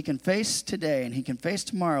knows this. He can face today and he can face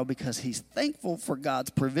tomorrow because he's thankful for God's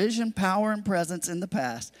provision, power, and presence in the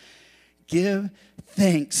past. Give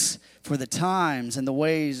thanks for the times and the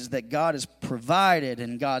ways that God has provided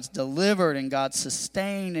and God's delivered and God's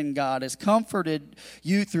sustained and God has comforted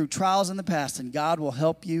you through trials in the past. And God will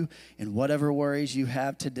help you in whatever worries you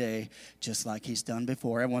have today, just like he's done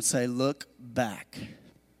before. Everyone say, look back.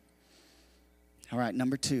 All right,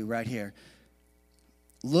 number 2 right here.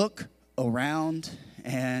 Look around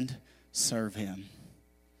and serve him.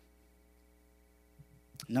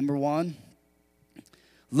 Number 1.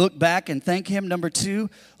 Look back and thank him. Number 2,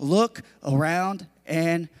 look around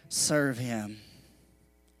and serve him.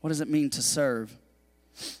 What does it mean to serve?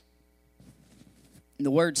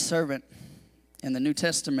 The word servant in the New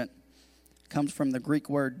Testament comes from the Greek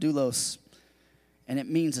word doulos, and it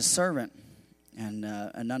means a servant, and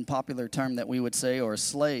an unpopular term that we would say, or a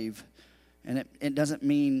slave. And it doesn't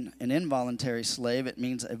mean an involuntary slave. It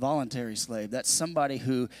means a voluntary slave. That's somebody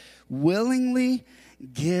who willingly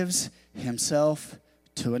gives himself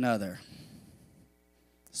to another.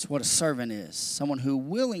 That's what a servant is. Someone who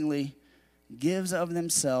willingly gives of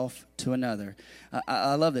themselves to another.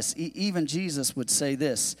 I love this. Even Jesus would say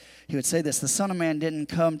this. He would say this. The Son of Man didn't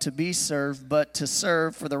come to be served, but to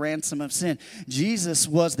serve for the ransom of sin. Jesus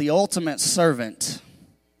was the ultimate servant.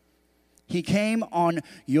 He came on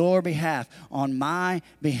your behalf, on my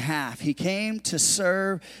behalf. He came to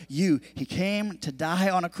serve you. He came to die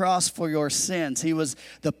on a cross for your sins. He was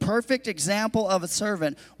the perfect example of a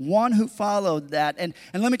servant, one who followed that. And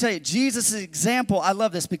let me tell you, Jesus' example, I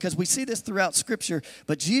love this because we see this throughout Scripture,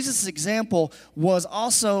 but Jesus' example was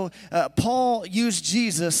also, Paul used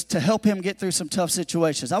Jesus to help him get through some tough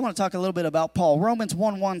situations. I want to talk a little bit about Paul. Romans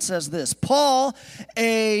 1:1 says this, Paul,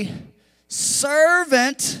 a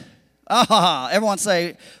servant. Everyone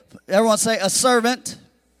say a servant.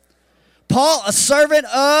 Paul, a servant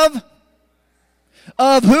of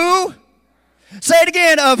who? Say it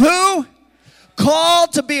again, of who?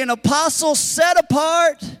 Called to be an apostle, set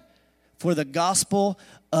apart for the gospel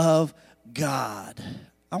of God.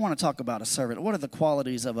 I want to talk about a servant. What are the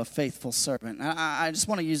qualities of a faithful servant? I just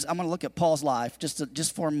want to I'm going to look at Paul's life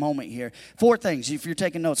just for a moment here. 4 things. If you're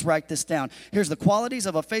taking notes, write this down. Here's the qualities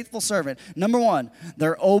of a faithful servant. Number 1,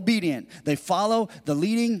 they're obedient. They follow the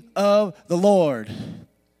leading of the Lord.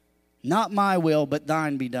 Not my will, but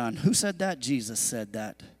thine be done. Who said that? Jesus said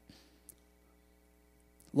that.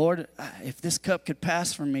 Lord, if this cup could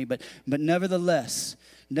pass from me, but nevertheless,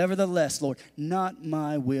 Lord, not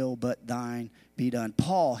my will, but thine be done.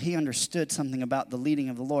 Paul, he understood something about the leading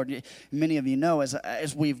of the Lord. Many of you know,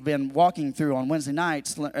 as we've been walking through on Wednesday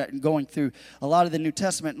nights, going through a lot of the New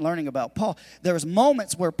Testament and learning about Paul, there was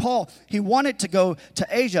moments where Paul, he wanted to go to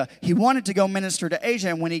Asia. He wanted to go minister to Asia.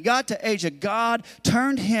 And when he got to Asia, God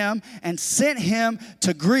turned him and sent him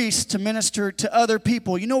to Greece to minister to other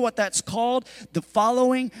people. You know what that's called? The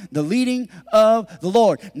following, the leading of the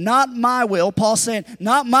Lord. Not my will. Paul saying,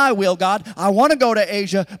 not my will, God. I want to go to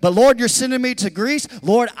Asia, but Lord, you're sending me to Greece.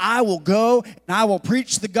 Lord, I will go and I will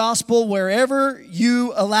preach the gospel wherever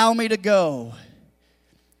you allow me to go.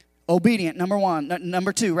 Obedient, number 1.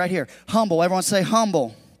 Number 2, right here, humble. Everyone say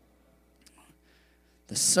humble.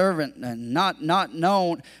 The servant, not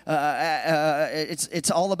known.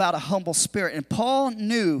 It's all about a humble spirit. And Paul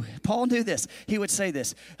knew this. He would say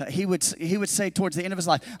this. He would say towards the end of his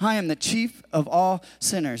life, I am the chief of all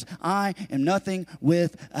sinners. I am nothing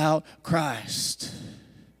without Christ.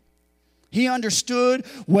 He understood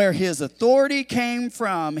where his authority came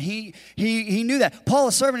from. He knew that. Paul,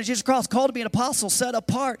 a servant of Jesus Christ, called to be an apostle, set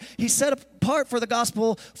apart. He's set apart for the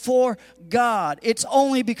gospel for God. It's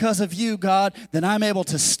only because of you, God, that I'm able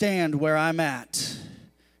to stand where I'm at.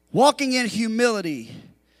 Walking in humility.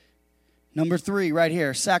 Number 3 right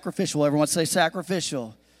here, sacrificial. Everyone say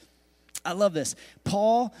sacrificial. I love this.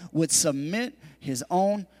 Paul would submit his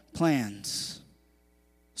own plans.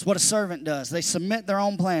 It's what a servant does. They submit their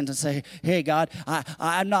own plans and say, hey, God,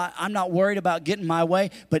 I'm not worried about getting my way,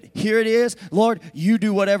 but here it is. Lord, you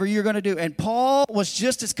do whatever you're going to do. And Paul was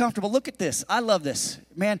just as comfortable. Look at this. I love this.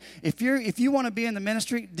 Man, if you want to be in the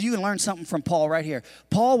ministry, you can learn something from Paul right here.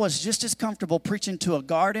 Paul was just as comfortable preaching to a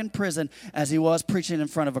guard in prison as he was preaching in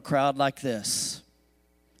front of a crowd like this.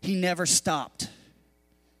 He never stopped.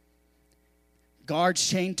 Guards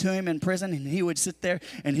chained to him in prison, and he would sit there,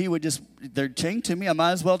 and he would just, they're chained to me, I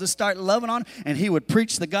might as well just start loving on them, and he would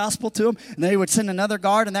preach the gospel to them, and they would send another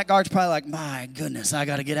guard, and that guard's probably like, my goodness, I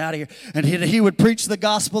got to get out of here, and he would preach the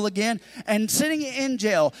gospel again, and sitting in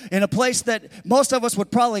jail in a place that most of us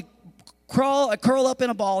would probably curl up in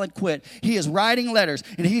a ball and quit. He is writing letters,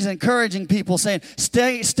 and he's encouraging people, saying,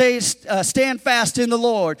 stand fast in the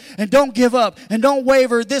Lord, and don't give up, and don't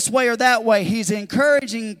waver this way or that way. He's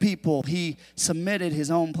encouraging people. He submitted his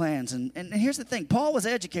own plans. And here's the thing. Paul was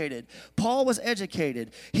educated.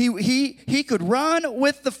 He could run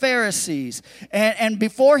with the Pharisees. And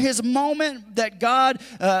before his moment that God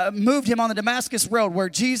moved him on the Damascus road where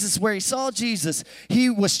he saw Jesus, he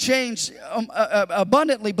was changed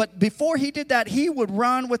abundantly. But before he did that, he would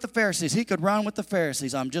run with the Pharisees. He could run with the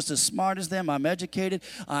Pharisees. I'm just as smart as them. I'm educated.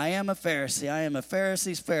 I am a Pharisee. I am a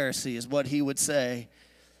Pharisee's Pharisee is what he would say.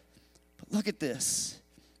 But look at this.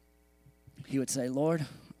 He would say, Lord,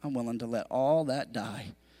 I'm willing to let all that die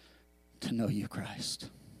to know you, Christ.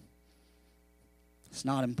 It's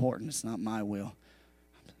not important. It's not my will.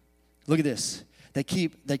 Look at this. They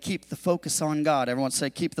keep the focus on God. Everyone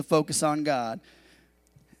say, keep the focus on God.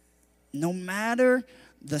 No matter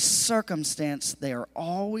the circumstance, they are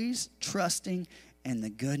always trusting in the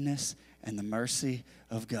goodness and the mercy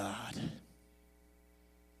of God.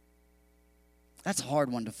 That's a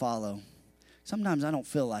hard one to follow. Sometimes I don't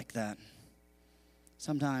feel like that.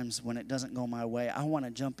 Sometimes when it doesn't go my way, I want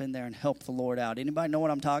to jump in there and help the Lord out. Anybody know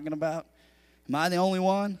what I'm talking about? Am I the only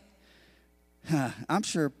one? I'm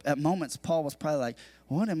sure at moments Paul was probably like,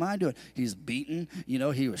 what am I doing? He's beaten,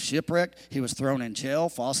 he was shipwrecked, he was thrown in jail,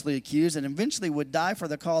 falsely accused, and eventually would die for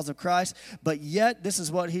the cause of Christ. But yet, this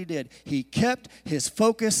is what he did. He kept his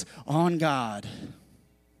focus on God.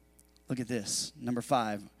 Look at this. Number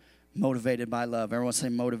 5, motivated by love. Everyone say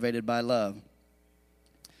motivated by love.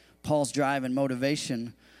 Paul's drive and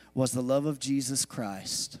motivation was the love of Jesus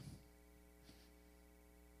Christ.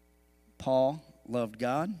 Paul loved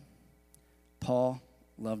God. Paul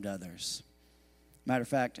loved others. Matter of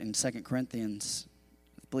fact, in 2 Corinthians,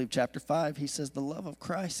 I believe chapter 5, he says, the love of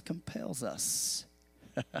Christ compels us.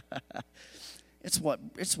 It's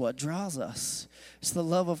what draws us. It's the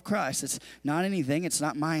love of Christ. It's not anything. It's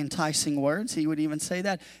not my enticing words. He would even say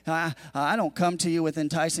that. I don't come to you with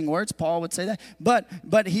enticing words. Paul would say that. But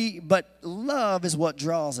love is what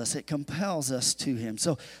draws us. It compels us to him.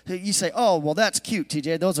 So you say, oh, well, that's cute,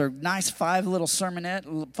 TJ. Those are nice 5-point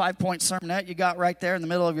sermonette you got right there in the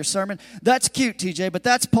middle of your sermon. That's cute, TJ, but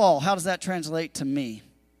that's Paul. How does that translate to me?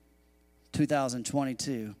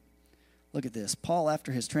 2022. Look at this. Paul,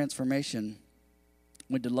 after his transformation,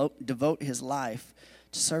 would devote his life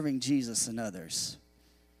to serving Jesus and others.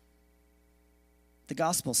 The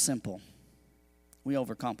gospel's simple. We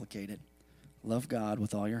overcomplicate it. Love God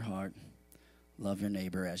with all your heart. Love your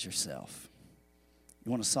neighbor as yourself.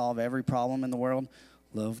 You want to solve every problem in the world?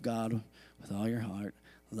 Love God with all your heart.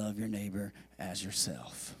 Love your neighbor as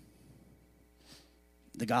yourself.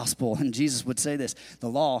 The gospel, and Jesus would say this, the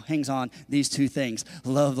law hangs on these 2 things.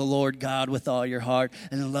 Love the Lord God with all your heart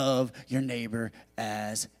and love your neighbor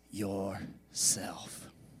as yourself.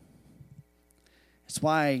 That's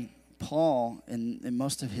why Paul, in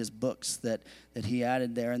most of his books that he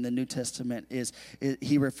added there in the New Testament,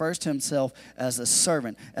 he refers to himself as a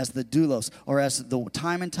servant, as the doulos, or as the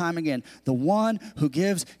time and time again, the one who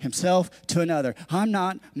gives himself to another. I'm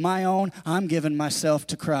not my own. I'm giving myself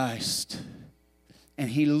to Christ. And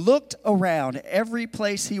he looked around every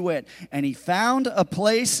place he went, and he found a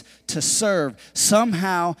place to serve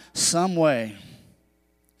somehow, some way.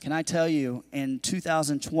 Can I tell you, in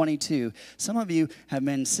 2022, some of you have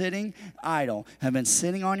been sitting idle, have been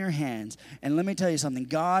sitting on your hands. And let me tell you something.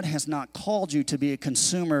 God has not called you to be a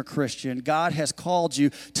consumer Christian. God has called you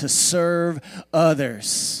to serve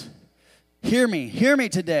others. Hear me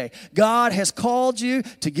today. God has called you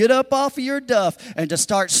to get up off of your duff and to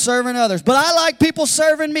start serving others. But I like people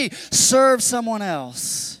serving me. Serve someone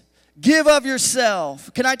else. Give of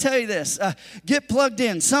yourself. Can I tell you this? Get plugged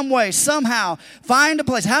in some way, somehow. Find a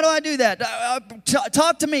place. How do I do that?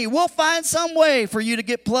 Talk to me. We'll find some way for you to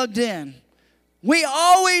get plugged in. We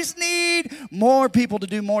always need more people to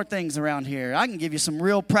do more things around here. I can give you some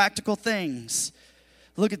real practical things.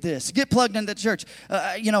 Look at this. Get plugged into the church.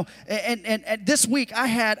 And this week I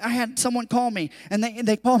had someone call me, and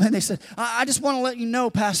they called me and they said, I just want to let you know,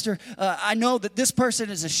 Pastor, I know that this person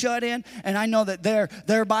is a shut-in, and I know that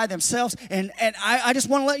they're by themselves, and I just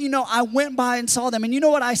want to let you know I went by and saw them, and you know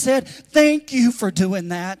what I said? Thank you for doing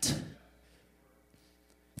that.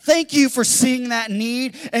 Thank you for seeing that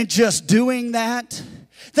need and just doing that.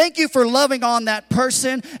 Thank you for loving on that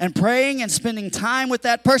person and praying and spending time with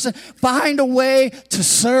that person. Find a way to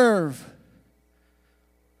serve.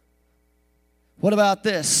 What about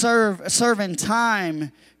this? Serve in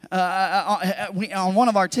time. On one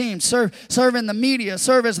of our teams, serve in the media,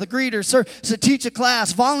 serve as the greeter, teach a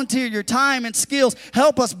class, volunteer your time and skills,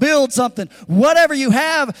 help us build something. Whatever you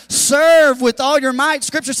have, serve with all your might.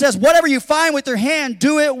 Scripture says, whatever you find with your hand,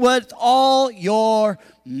 do it with all your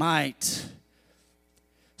might.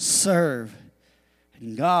 Serve.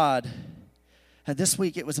 And God, this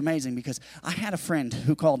week it was amazing because I had a friend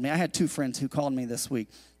who called me. I had two friends who called me this week.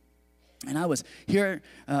 And I was here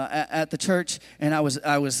at the church, and I was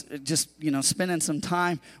just, spending some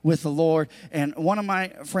time with the Lord. And one of my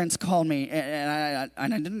friends called me, and I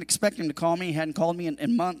didn't expect him to call me. He hadn't called me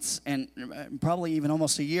in months, and probably even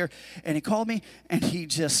almost a year. And he called me, and he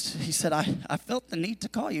said, I felt the need to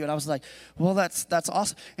call you. And I was like, well, that's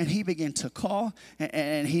awesome. And he began to call,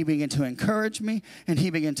 and he began to encourage me, and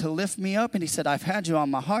he began to lift me up. And he said, I've had you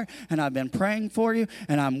on my heart, and I've been praying for you,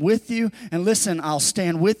 and I'm with you. And listen, I'll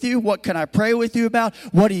stand with you. What can I pray with you about?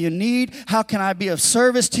 What do you need? How can I be of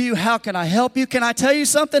service to you? How can I help you? Can I tell you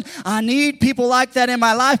something? I need people like that in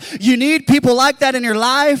my life. You need people like that in your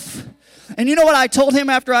life. And you know what I told him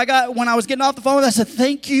when I was getting off the phone? I said,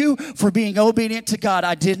 thank you for being obedient to God.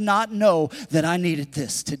 I did not know that I needed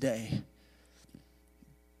this today.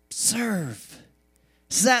 Serve.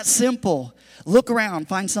 It's that simple. Look around,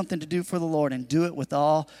 find something to do for the Lord, and do it with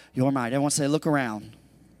all your might. Everyone say, look around.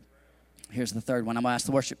 Here's the third one. I'm going to ask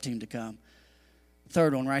the worship team to come.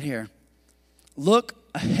 Third one right here. Look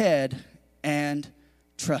ahead and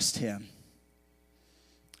trust him.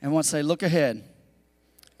 Everyone say, look ahead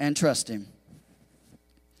and trust him.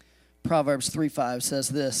 Proverbs 3:5 says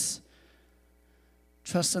this.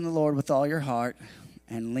 Trust in the Lord with all your heart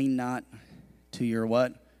and lean not to your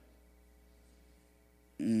what?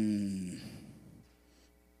 I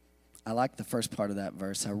like the first part of that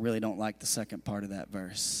verse. I really don't like the second part of that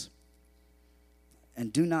verse.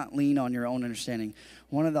 And do not lean on your own understanding.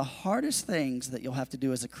 One of the hardest things that you'll have to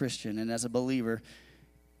do as a Christian and as a believer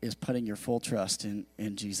is putting your full trust in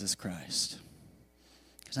Jesus Christ.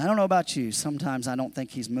 Because I don't know about you, sometimes I don't think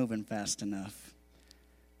he's moving fast enough.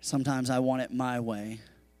 Sometimes I want it my way.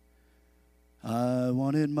 I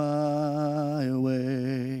want it my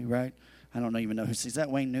way, right? I don't even know is that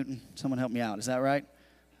Wayne Newton? Someone help me out. Is that right?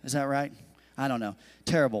 Is that right? I don't know.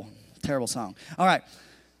 Terrible song. All right.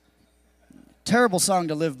 Terrible song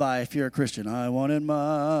to live by if you're a Christian. I want it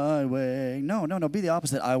my way. No. Be the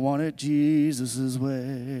opposite. I want it Jesus'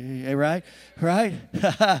 way. Hey, right?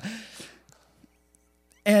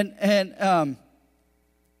 and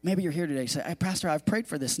maybe you're here today. You say, hey, Pastor, I've prayed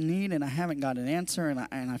for this need and I haven't got an answer and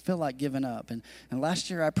I feel like giving up. And last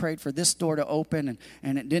year I prayed for this door to open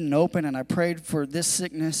and it didn't open. And I prayed for this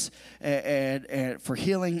sickness and for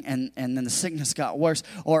healing and then the sickness got worse.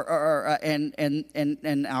 Or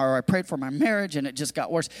I prayed for my marriage and it just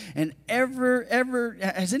got worse. And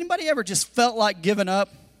has anybody ever just felt like giving up?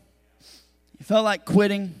 You felt like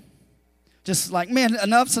quitting? Just like, man,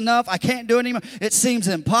 enough's enough. I can't do it anymore. It seems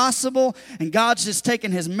impossible. And God's just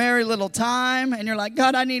taking his merry little time. And you're like,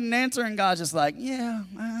 God, I need an answer. And God's just like, yeah,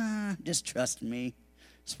 just trust me.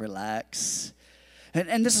 Just relax.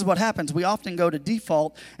 And this is what happens. We often go to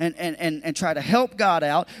default and try to help God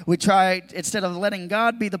out. We try, instead of letting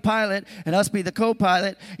God be the pilot and us be the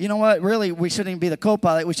co-pilot, you know what? Really, we shouldn't even be the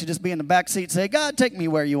co-pilot. We should just be in the back seat and say, God, take me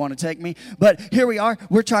where you want to take me. But here we are.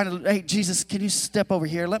 We're trying to, hey, Jesus, can you step over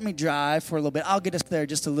here? Let me drive for a little bit. I'll get us there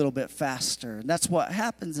just a little bit faster. And that's what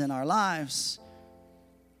happens in our lives.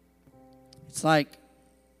 It's like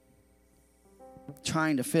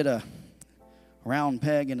trying to fit a round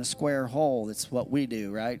peg in a square hole. That's what we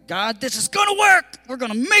do, right? God, this is going to work. We're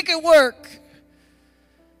going to make it work.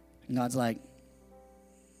 And God's like,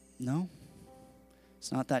 no,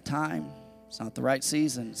 it's not that time. It's not the right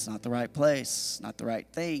season. It's not the right place. It's not the right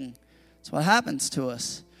thing. It's what happens to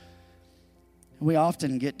us. We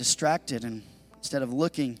often get distracted, and instead of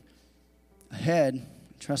looking ahead,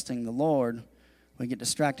 trusting the Lord, we get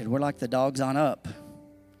distracted. We're like the dogs on Up.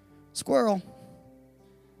 Squirrel.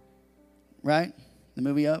 Right? The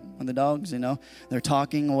movie Up, when the dogs, they're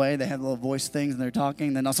talking away. They have little voice things, and they're talking.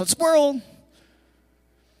 And then also, squirrel.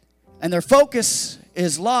 And their focus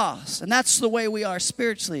is lost. And that's the way we are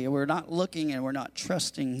spiritually. We're not looking and we're not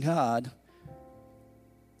trusting God.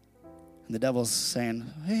 And the devil's saying,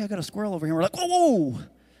 hey, I got a squirrel over here. We're like, whoa, whoa.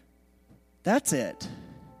 That's it.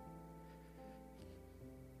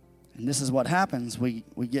 And this is what happens. We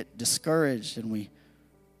get discouraged and we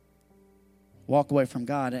walk away from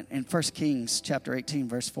God. In 1 Kings chapter 18,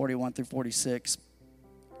 verse 41 through 46,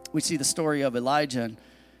 we see the story of Elijah. And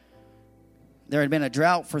there had been a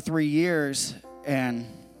drought for 3 years, and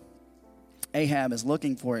Ahab is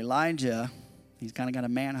looking for Elijah. He's kind of got a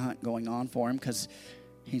manhunt going on for him because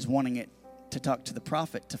he's wanting it to talk to the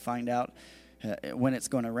prophet to find out when it's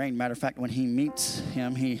going to rain. Matter of fact, when he meets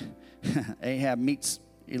him, Ahab meets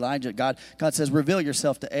Elijah. God says, reveal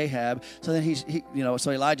yourself to Ahab. So then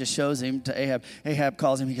so Elijah shows him to Ahab. Ahab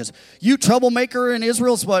calls him. He goes, you troublemaker in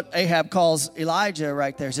Israel, is what Ahab calls Elijah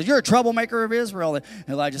right there. He says, you're a troublemaker of Israel. And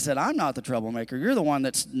Elijah said, I'm not the troublemaker. You're the one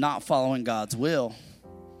that's not following God's will.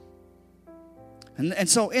 And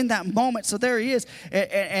so in that moment, so there he is.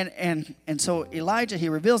 And so Elijah, he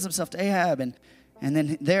reveals himself to Ahab. And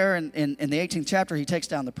then there in the 18th chapter, he takes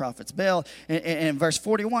down the prophet's Baal. In verse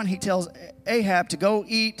 41, he tells Ahab to go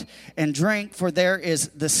eat and drink, for there is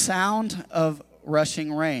the sound of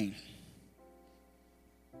rushing rain.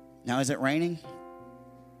 Now, is it raining?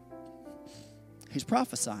 He's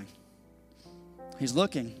prophesying. He's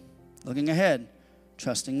looking ahead,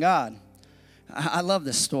 trusting God. I love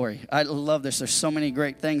this story. I love this. There's so many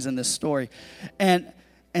great things in this story. And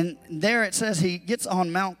there it says he gets on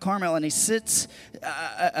Mount Carmel and he sits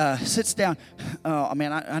down. Oh,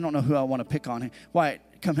 man, I don't know who I want to pick on. Wyatt,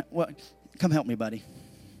 come help me, buddy.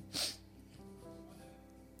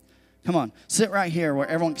 Come on, sit right here. Where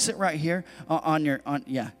everyone sit right here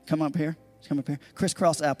come up here. Come up here.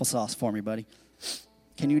 Crisscross applesauce for me, buddy.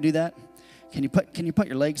 Can you do that? Can you put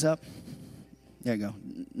your legs up? There you go.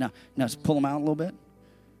 Now just pull them out a little bit.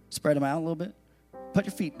 Spread them out a little bit. Put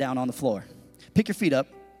your feet down on the floor. Pick your feet up.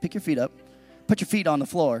 Pick your feet up. Put your feet on the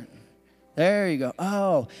floor. There you go.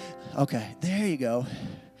 Oh, okay. There you go.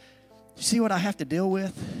 You see what I have to deal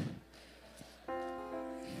with?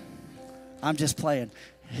 I'm just playing.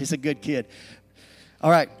 He's a good kid. All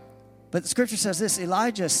right. But the scripture says this.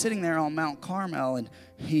 Elijah is sitting there on Mount Carmel, and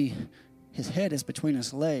his head is between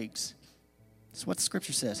his legs. That's what the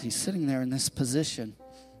scripture says. He's sitting there in this position.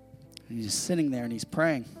 And he's sitting there, and he's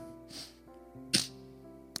praying.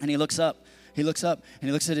 And he looks up. He looks up, and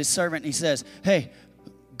he looks at his servant, and he says, hey,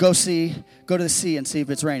 go to the sea and see if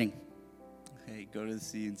it's raining. Hey, go to the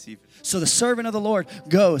sea and see if... So the servant of the Lord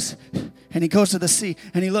goes, and he goes to the sea,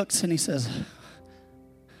 and he looks, and he says,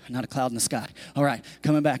 not a cloud in the sky. All right,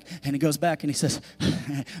 coming back. And he goes back, and he says,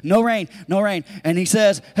 no rain, no rain. And he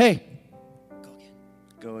says, hey, go again.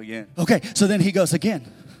 Go again. Okay, so then he goes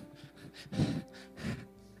again.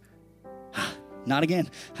 Not again.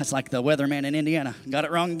 That's like the weatherman in Indiana. Got it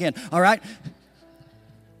wrong again. All right.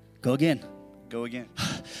 Go again. Go again.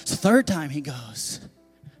 So third time he goes.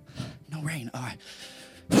 No rain. All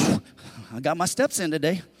right. I got my steps in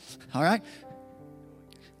today. All right.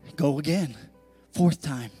 Go again. Fourth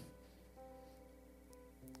time.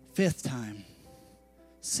 Fifth time.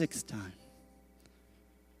 Sixth time.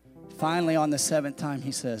 Finally, on the seventh time,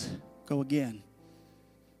 he says, go again.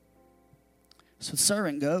 So the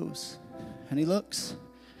servant goes. And he looks,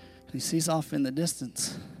 and he sees off in the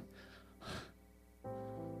distance.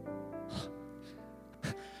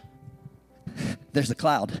 There's a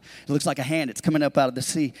cloud. It looks like a hand. It's coming up out of the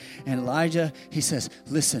sea. And Elijah, he says,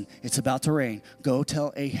 listen, it's about to rain. Go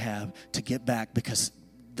tell Ahab to get back because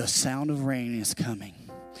the sound of rain is coming.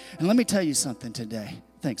 And let me tell you something today.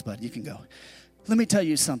 Thanks, bud. You can go. Let me tell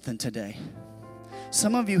you something today.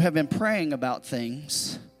 Some of you have been praying about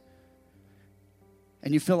things,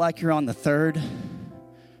 and you feel like you're on the third,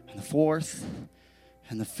 and the fourth,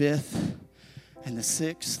 and the fifth, and the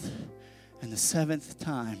sixth, and the seventh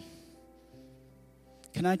time.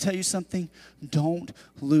 Can I tell you something? Don't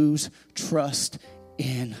lose trust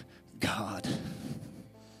in God.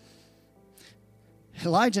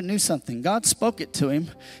 Elijah knew something. God spoke it to him,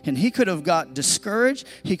 and he could have got discouraged.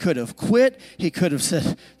 He could have quit. He could have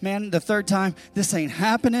said, man, the third time, this ain't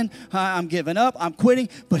happening. I'm giving up. I'm quitting.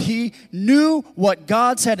 But he knew what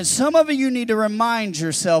God said. And some of you need to remind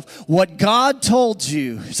yourself what God told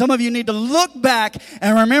you. Some of you need to look back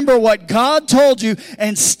and remember what God told you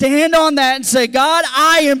and stand on that and say, God,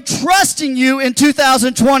 I am trusting you in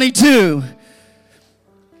 2022.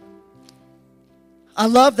 I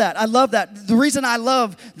love that. I love that. The reason I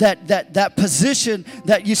love that position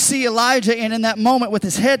that you see Elijah in that moment with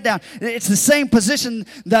his head down, it's the same position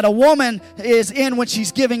that a woman is in when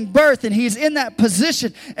she's giving birth, and he's in that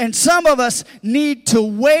position. And some of us need to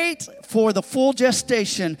wait for the full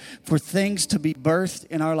gestation for things to be birthed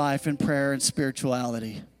in our life in prayer and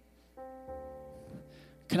spirituality.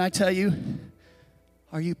 Can I tell you,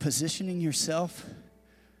 are you positioning yourself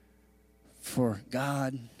for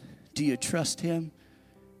God? Do you trust him?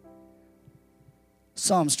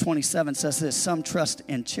 Psalms 27 says this, some trust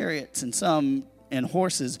in chariots and some in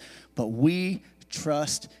horses, but we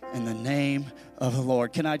trust in the name of the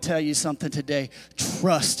Lord. Can I tell you something today?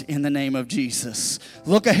 Trust in the name of Jesus.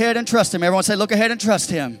 Look ahead and trust him. Everyone say, look ahead and trust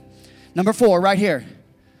him. Number 4, right here.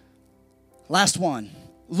 Last one.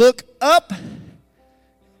 Look up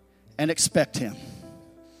and expect him.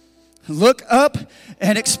 Look up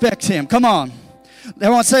and expect him. Come on.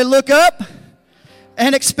 Everyone say, look up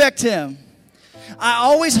and expect him. I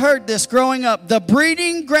always heard this growing up. The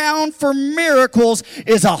breeding ground for miracles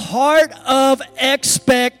is a heart of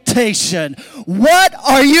expectation. What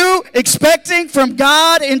are you expecting from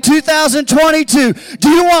God in 2022? Do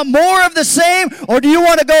you want more of the same, or do you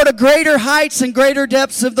want to go to greater heights and greater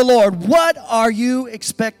depths of the Lord? What are you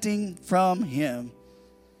expecting from him?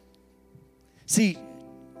 See,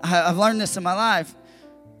 I've learned this in my life.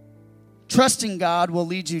 Trusting God will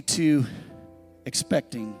lead you to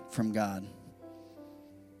expecting from God.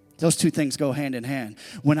 Those two things go hand in hand.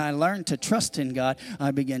 When I learn to trust in God,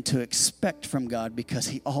 I begin to expect from God because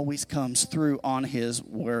he always comes through on his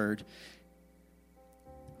word.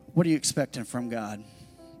 What are you expecting from God?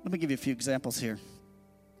 Let me give you a few examples here.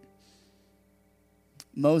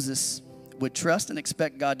 Moses would trust and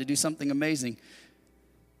expect God to do something amazing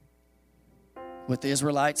with the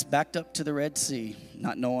Israelites backed up to the Red Sea,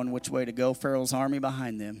 not knowing which way to go, Pharaoh's army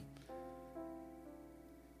behind them.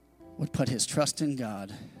 Would put his trust in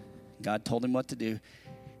God. God told him what to do.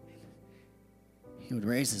 He would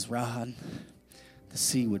raise his rod. The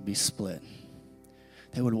sea would be split.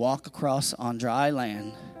 They would walk across on dry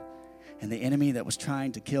land, and the enemy that was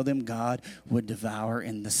trying to kill them, God would devour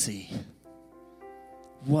in the sea.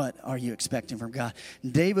 What are you expecting from God?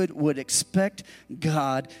 David would expect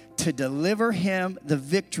God to deliver him the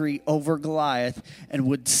victory over Goliath and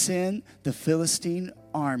would send the Philistine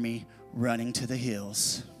army running to the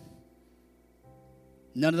hills.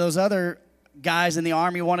 None of those other guys in the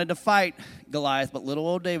army wanted to fight Goliath, but little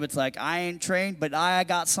old David's like, I ain't trained, but I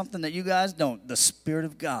got something that you guys don't. The Spirit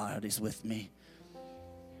of God is with me.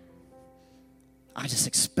 I just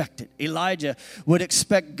expect it. Elijah would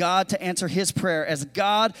expect God to answer his prayer as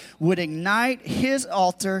God would ignite his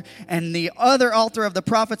altar and the other altar of the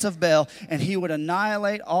prophets of Baal, and he would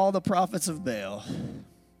annihilate all the prophets of Baal.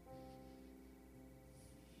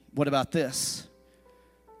 What about this?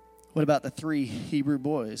 What about the 3 Hebrew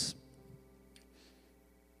boys?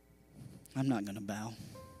 I'm not going to bow.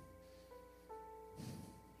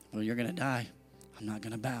 Well, you're going to die. I'm not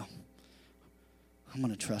going to bow. I'm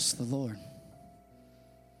going to trust the Lord.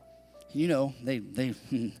 You know, they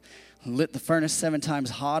lit the furnace 7 times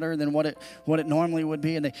hotter than what it normally would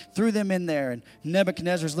be, and they threw them in there, and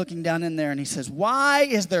Nebuchadnezzar's looking down in there, and he says, why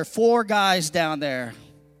is there 4 guys down there?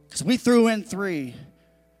 Because we threw in 3.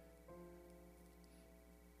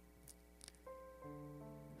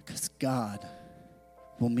 Because God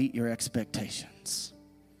will meet your expectations.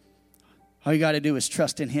 All you got to do is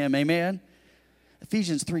trust in him. Amen?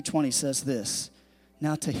 Ephesians 3:20 says this,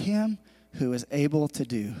 now to him who is able to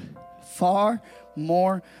do far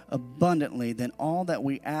more abundantly than all that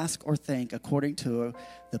we ask or think, according to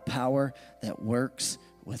the power that works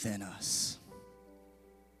within us.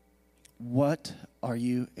 What are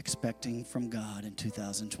you expecting from God in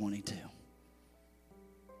 2022?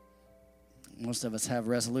 Most of us have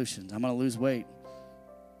resolutions. I'm going to lose weight.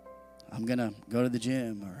 I'm going to go to the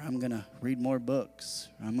gym, or I'm going to read more books.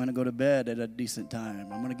 Or I'm going to go to bed at a decent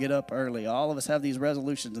time. I'm going to get up early. All of us have these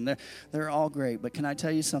resolutions, and they're all great. But can I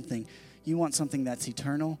tell you something? You want something that's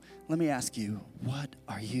eternal? Let me ask you, what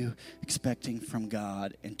are you expecting from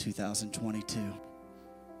God in 2022?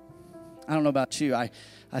 I don't know about you. I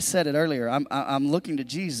said it earlier. I'm looking to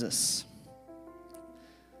Jesus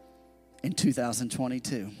in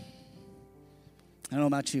 2022. I don't know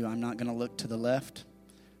about you. I'm not going to look to the left,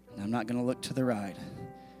 and I'm not going to look to the right,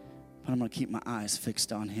 but I'm going to keep my eyes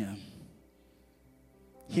fixed on him.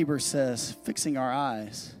 Hebrews says, fixing our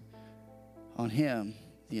eyes on him,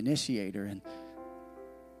 the initiator and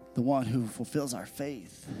the one who fulfills our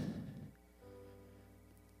faith.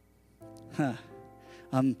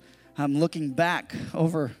 I'm looking back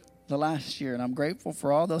over the last year, and I'm grateful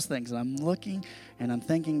for all those things. And I'm looking and I'm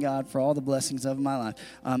thanking God for all the blessings of my life.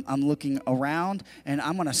 I'm looking around, and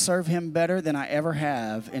I'm going to serve him better than I ever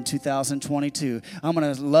have in 2022. I'm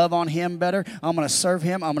going to love on him better. I'm going to serve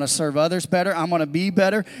him. I'm going to serve others better. I'm going to be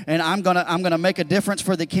better, and I'm going to make a difference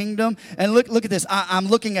for the kingdom. And look at this. I'm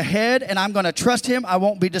looking ahead, and I'm going to trust him. I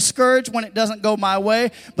won't be discouraged when it doesn't go my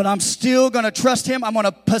way, but I'm still going to trust him. I'm going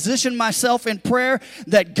to position myself in prayer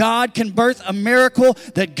that God can birth a miracle,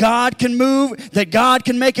 that God can move, that God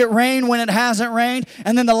can make it rain when it hasn't rained.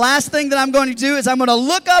 And then the last thing that I'm going to do is I'm going to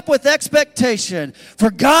look up with expectation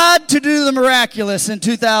for God to do the miraculous in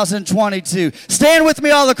 2022. Stand with me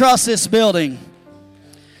all across this building.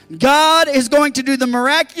 God is going to do the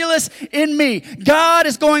miraculous in me. God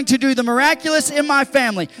is going to do the miraculous in my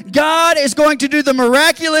family. God is going to do the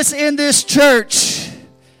miraculous in this church.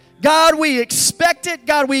 God, we expect it.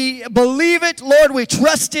 God, we believe it. Lord, we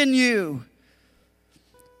trust in you.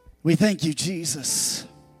 We thank you, Jesus.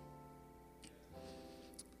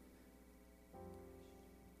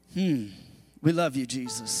 We love you,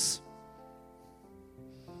 Jesus.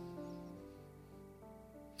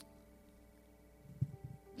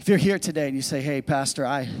 If you're here today and you say, hey, Pastor,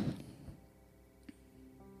 I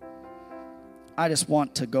just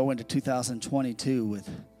want to go into 2022 with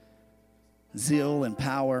zeal and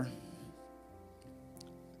power.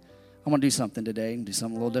 I want to do something today and do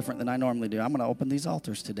something a little different than I normally do. I'm going to open these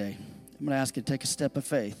altars today. I'm going to ask you to take a step of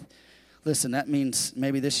faith. Listen, that means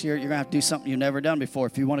maybe this year you're going to have to do something you've never done before.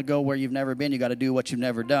 If you want to go where you've never been, you got to do what you've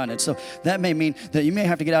never done. And so that may mean that you may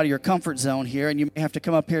have to get out of your comfort zone here, and you may have to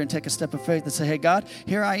come up here and take a step of faith and say, hey, God,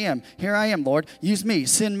 here I am. Here I am, Lord. Use me.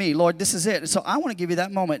 Send me. Lord, this is it. And so I want to give you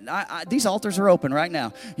that moment. These altars are open right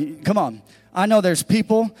now. Come on. I know there's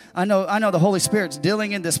people. I know the Holy Spirit's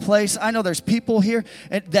dealing in this place. I know there's people here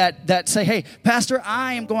that say, hey, Pastor,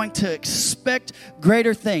 I am going to expect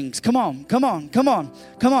greater things. Come on, come on, come on,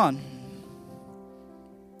 come on.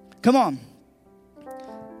 Come on.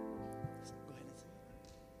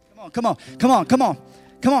 Come on, come on, come on,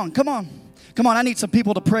 come on, come on. Come on, I need some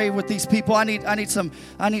people to pray with these people. I need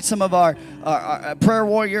some of our prayer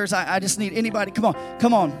warriors. I just need anybody. Come on,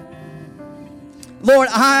 come on. Lord,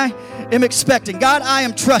 I am expecting. God, I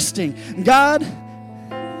am trusting. God,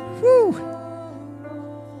 whoo.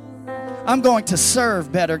 I'm going to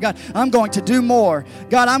serve better. God, I'm going to do more.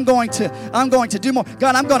 God, I'm going to do more.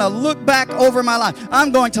 God, I'm going to look back over my life.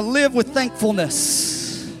 I'm going to live with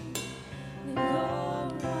thankfulness.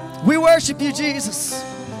 We worship you, Jesus.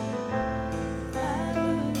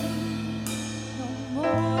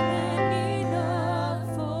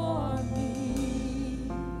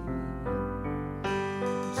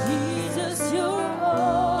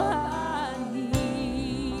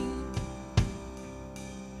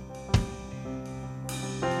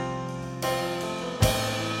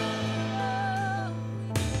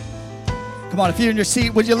 Come on, if you're in your seat,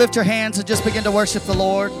 would you lift your hands and just begin to worship the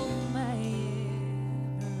Lord?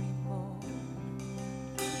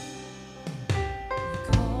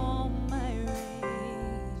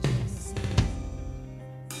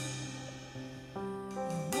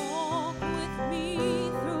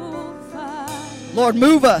 Lord,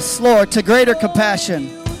 move us, Lord, to greater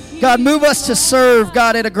compassion. God, move us to serve,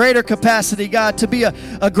 God, at a greater capacity, God, to be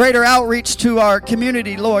a greater outreach to our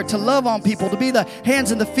community, Lord, to love on people, to be the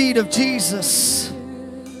hands and the feet of Jesus.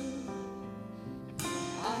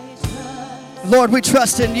 Lord, we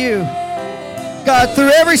trust in you. God,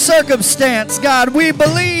 through every circumstance, God, we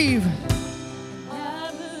believe.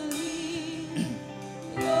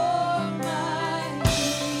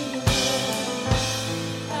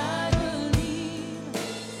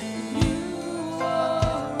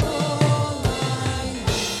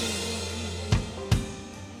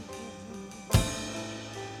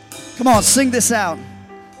 Come on, sing this out.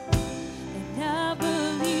 And I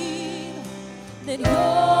believe that you're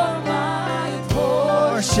my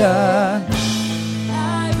portion.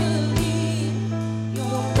 I believe you're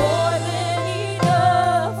more than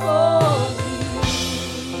enough for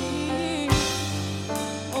me.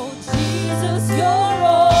 Oh, Jesus, you're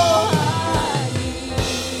all I need.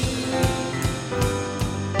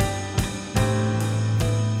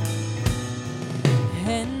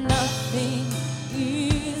 And nothing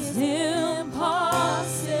is impossible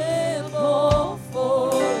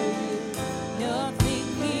for you. Nothing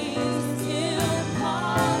is impossible.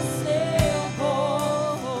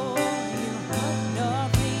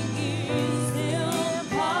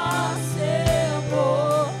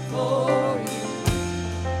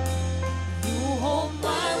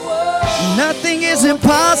 nothing is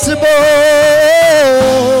impossible.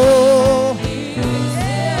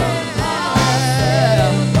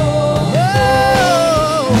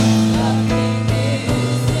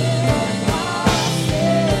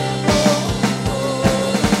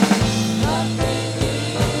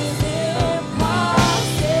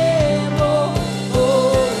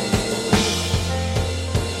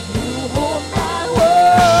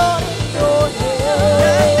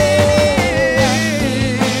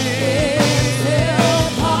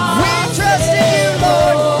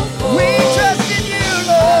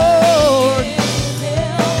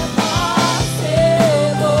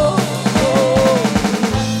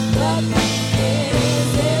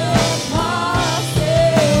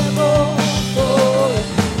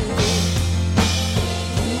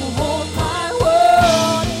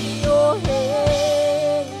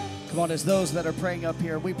 As those that are praying up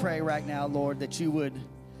here, we pray right now, Lord, that you would,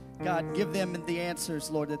 God, give them the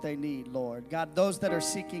answers, Lord, that they need, Lord. God, those that are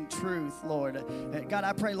seeking truth, Lord. God,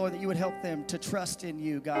 I pray, Lord, that you would help them to trust in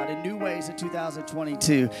you, God, in new ways in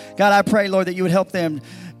 2022. God, I pray, Lord, that you would help them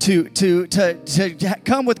to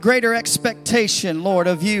come with greater expectation, Lord,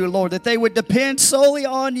 of you, Lord, that they would depend solely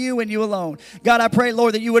on you and you alone. God, I pray,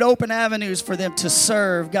 Lord, that you would open avenues for them to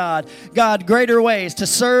serve, God. God, greater ways to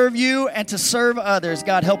serve you and to serve others.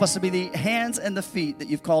 God, help us to be the hands and the feet that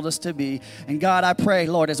you've called us to be. And God, I pray,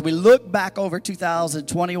 Lord, as we look back over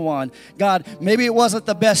 2021, God, maybe it wasn't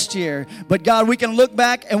the best year, but God, we can look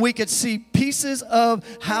back and we could see pieces of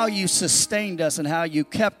how you sustained us and how you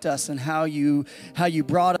kept us and how you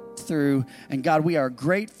brought us through. And God, we are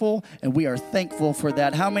grateful and we are thankful for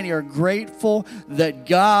that. How many are grateful that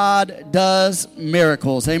God does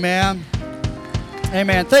miracles? Amen.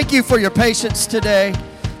 Amen. Thank you for your patience today.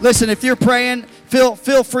 Listen, if you're praying, feel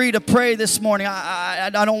free to pray this morning. I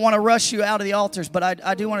don't want to rush you out of the altars, but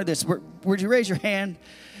I do want to this. Would you raise your hand?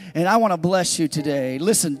 And I want to bless you today.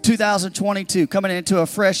 Listen, 2022, coming into a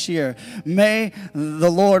fresh year. May the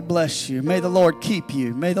Lord bless you. May the Lord keep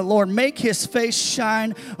you. May the Lord make his face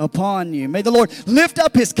shine upon you. May the Lord lift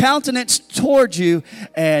up his countenance toward you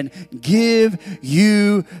and give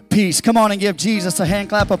you peace. Come on and give Jesus a hand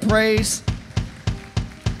clap of praise.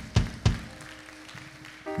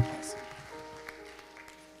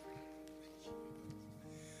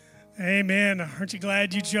 Amen. Aren't you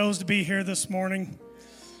glad you chose to be here this morning?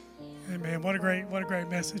 Amen. What a great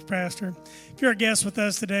message, Pastor. If you're a guest with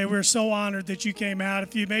us today, we're so honored that you came out.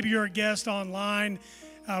 If maybe you're a guest online,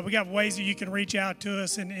 we got ways that you can reach out to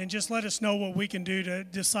us and just let us know what we can do to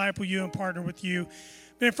disciple you and partner with you.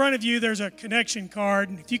 But in front of you, there's a connection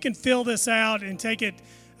card. If you can fill this out and take it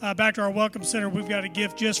back to our Welcome Center, we've got a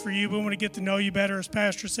gift just for you. We want to get to know you better, as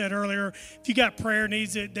Pastor said earlier. If you got prayer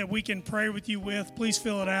needs that we can pray with you with, please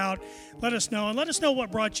fill it out. Let us know, and let us know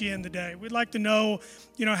what brought you in today. We'd like to know,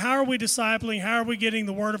 how are we discipling? How are we getting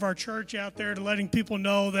the word of our church out there to letting people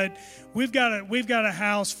know that we've got a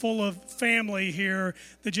house full of family here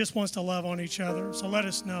that just wants to love on each other. So let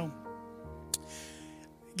us know.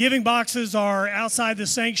 Giving boxes are outside the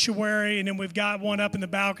sanctuary, and then we've got one up in the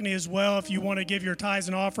balcony as well if you want to give your tithes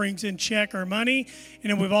and offerings in check or money. And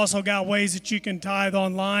then we've also got ways that you can tithe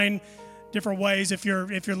online, different ways if you're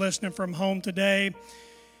listening from home today.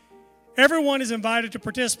 Everyone is invited to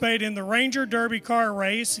participate in the Ranger Derby car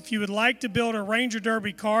race. If you would like to build a Ranger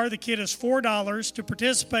Derby car, the kit is $4 to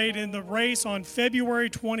participate in the race on February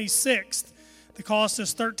 26th. The cost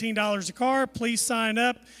is $13 a car. Please sign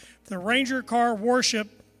up for the Ranger Car Worship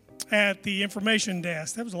at the information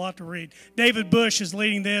desk. That was a lot to read. David Bush is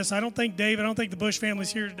leading this. I don't think the Bush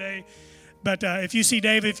family's here today. But if you see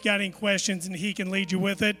David, if you've got any questions, and he can lead you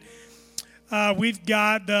with it. We've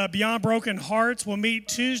got the Beyond Broken Hearts. We'll meet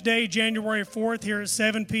Tuesday, January 4th here at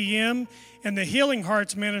 7 p.m. And the Healing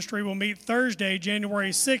Hearts Ministry will meet Thursday,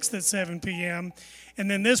 January 6th at 7 p.m. And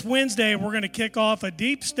then this Wednesday, we're going to kick off a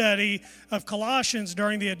deep study of Colossians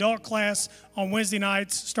during the adult class on Wednesday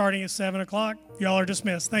nights starting at 7 o'clock. Y'all are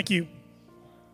dismissed. Thank you.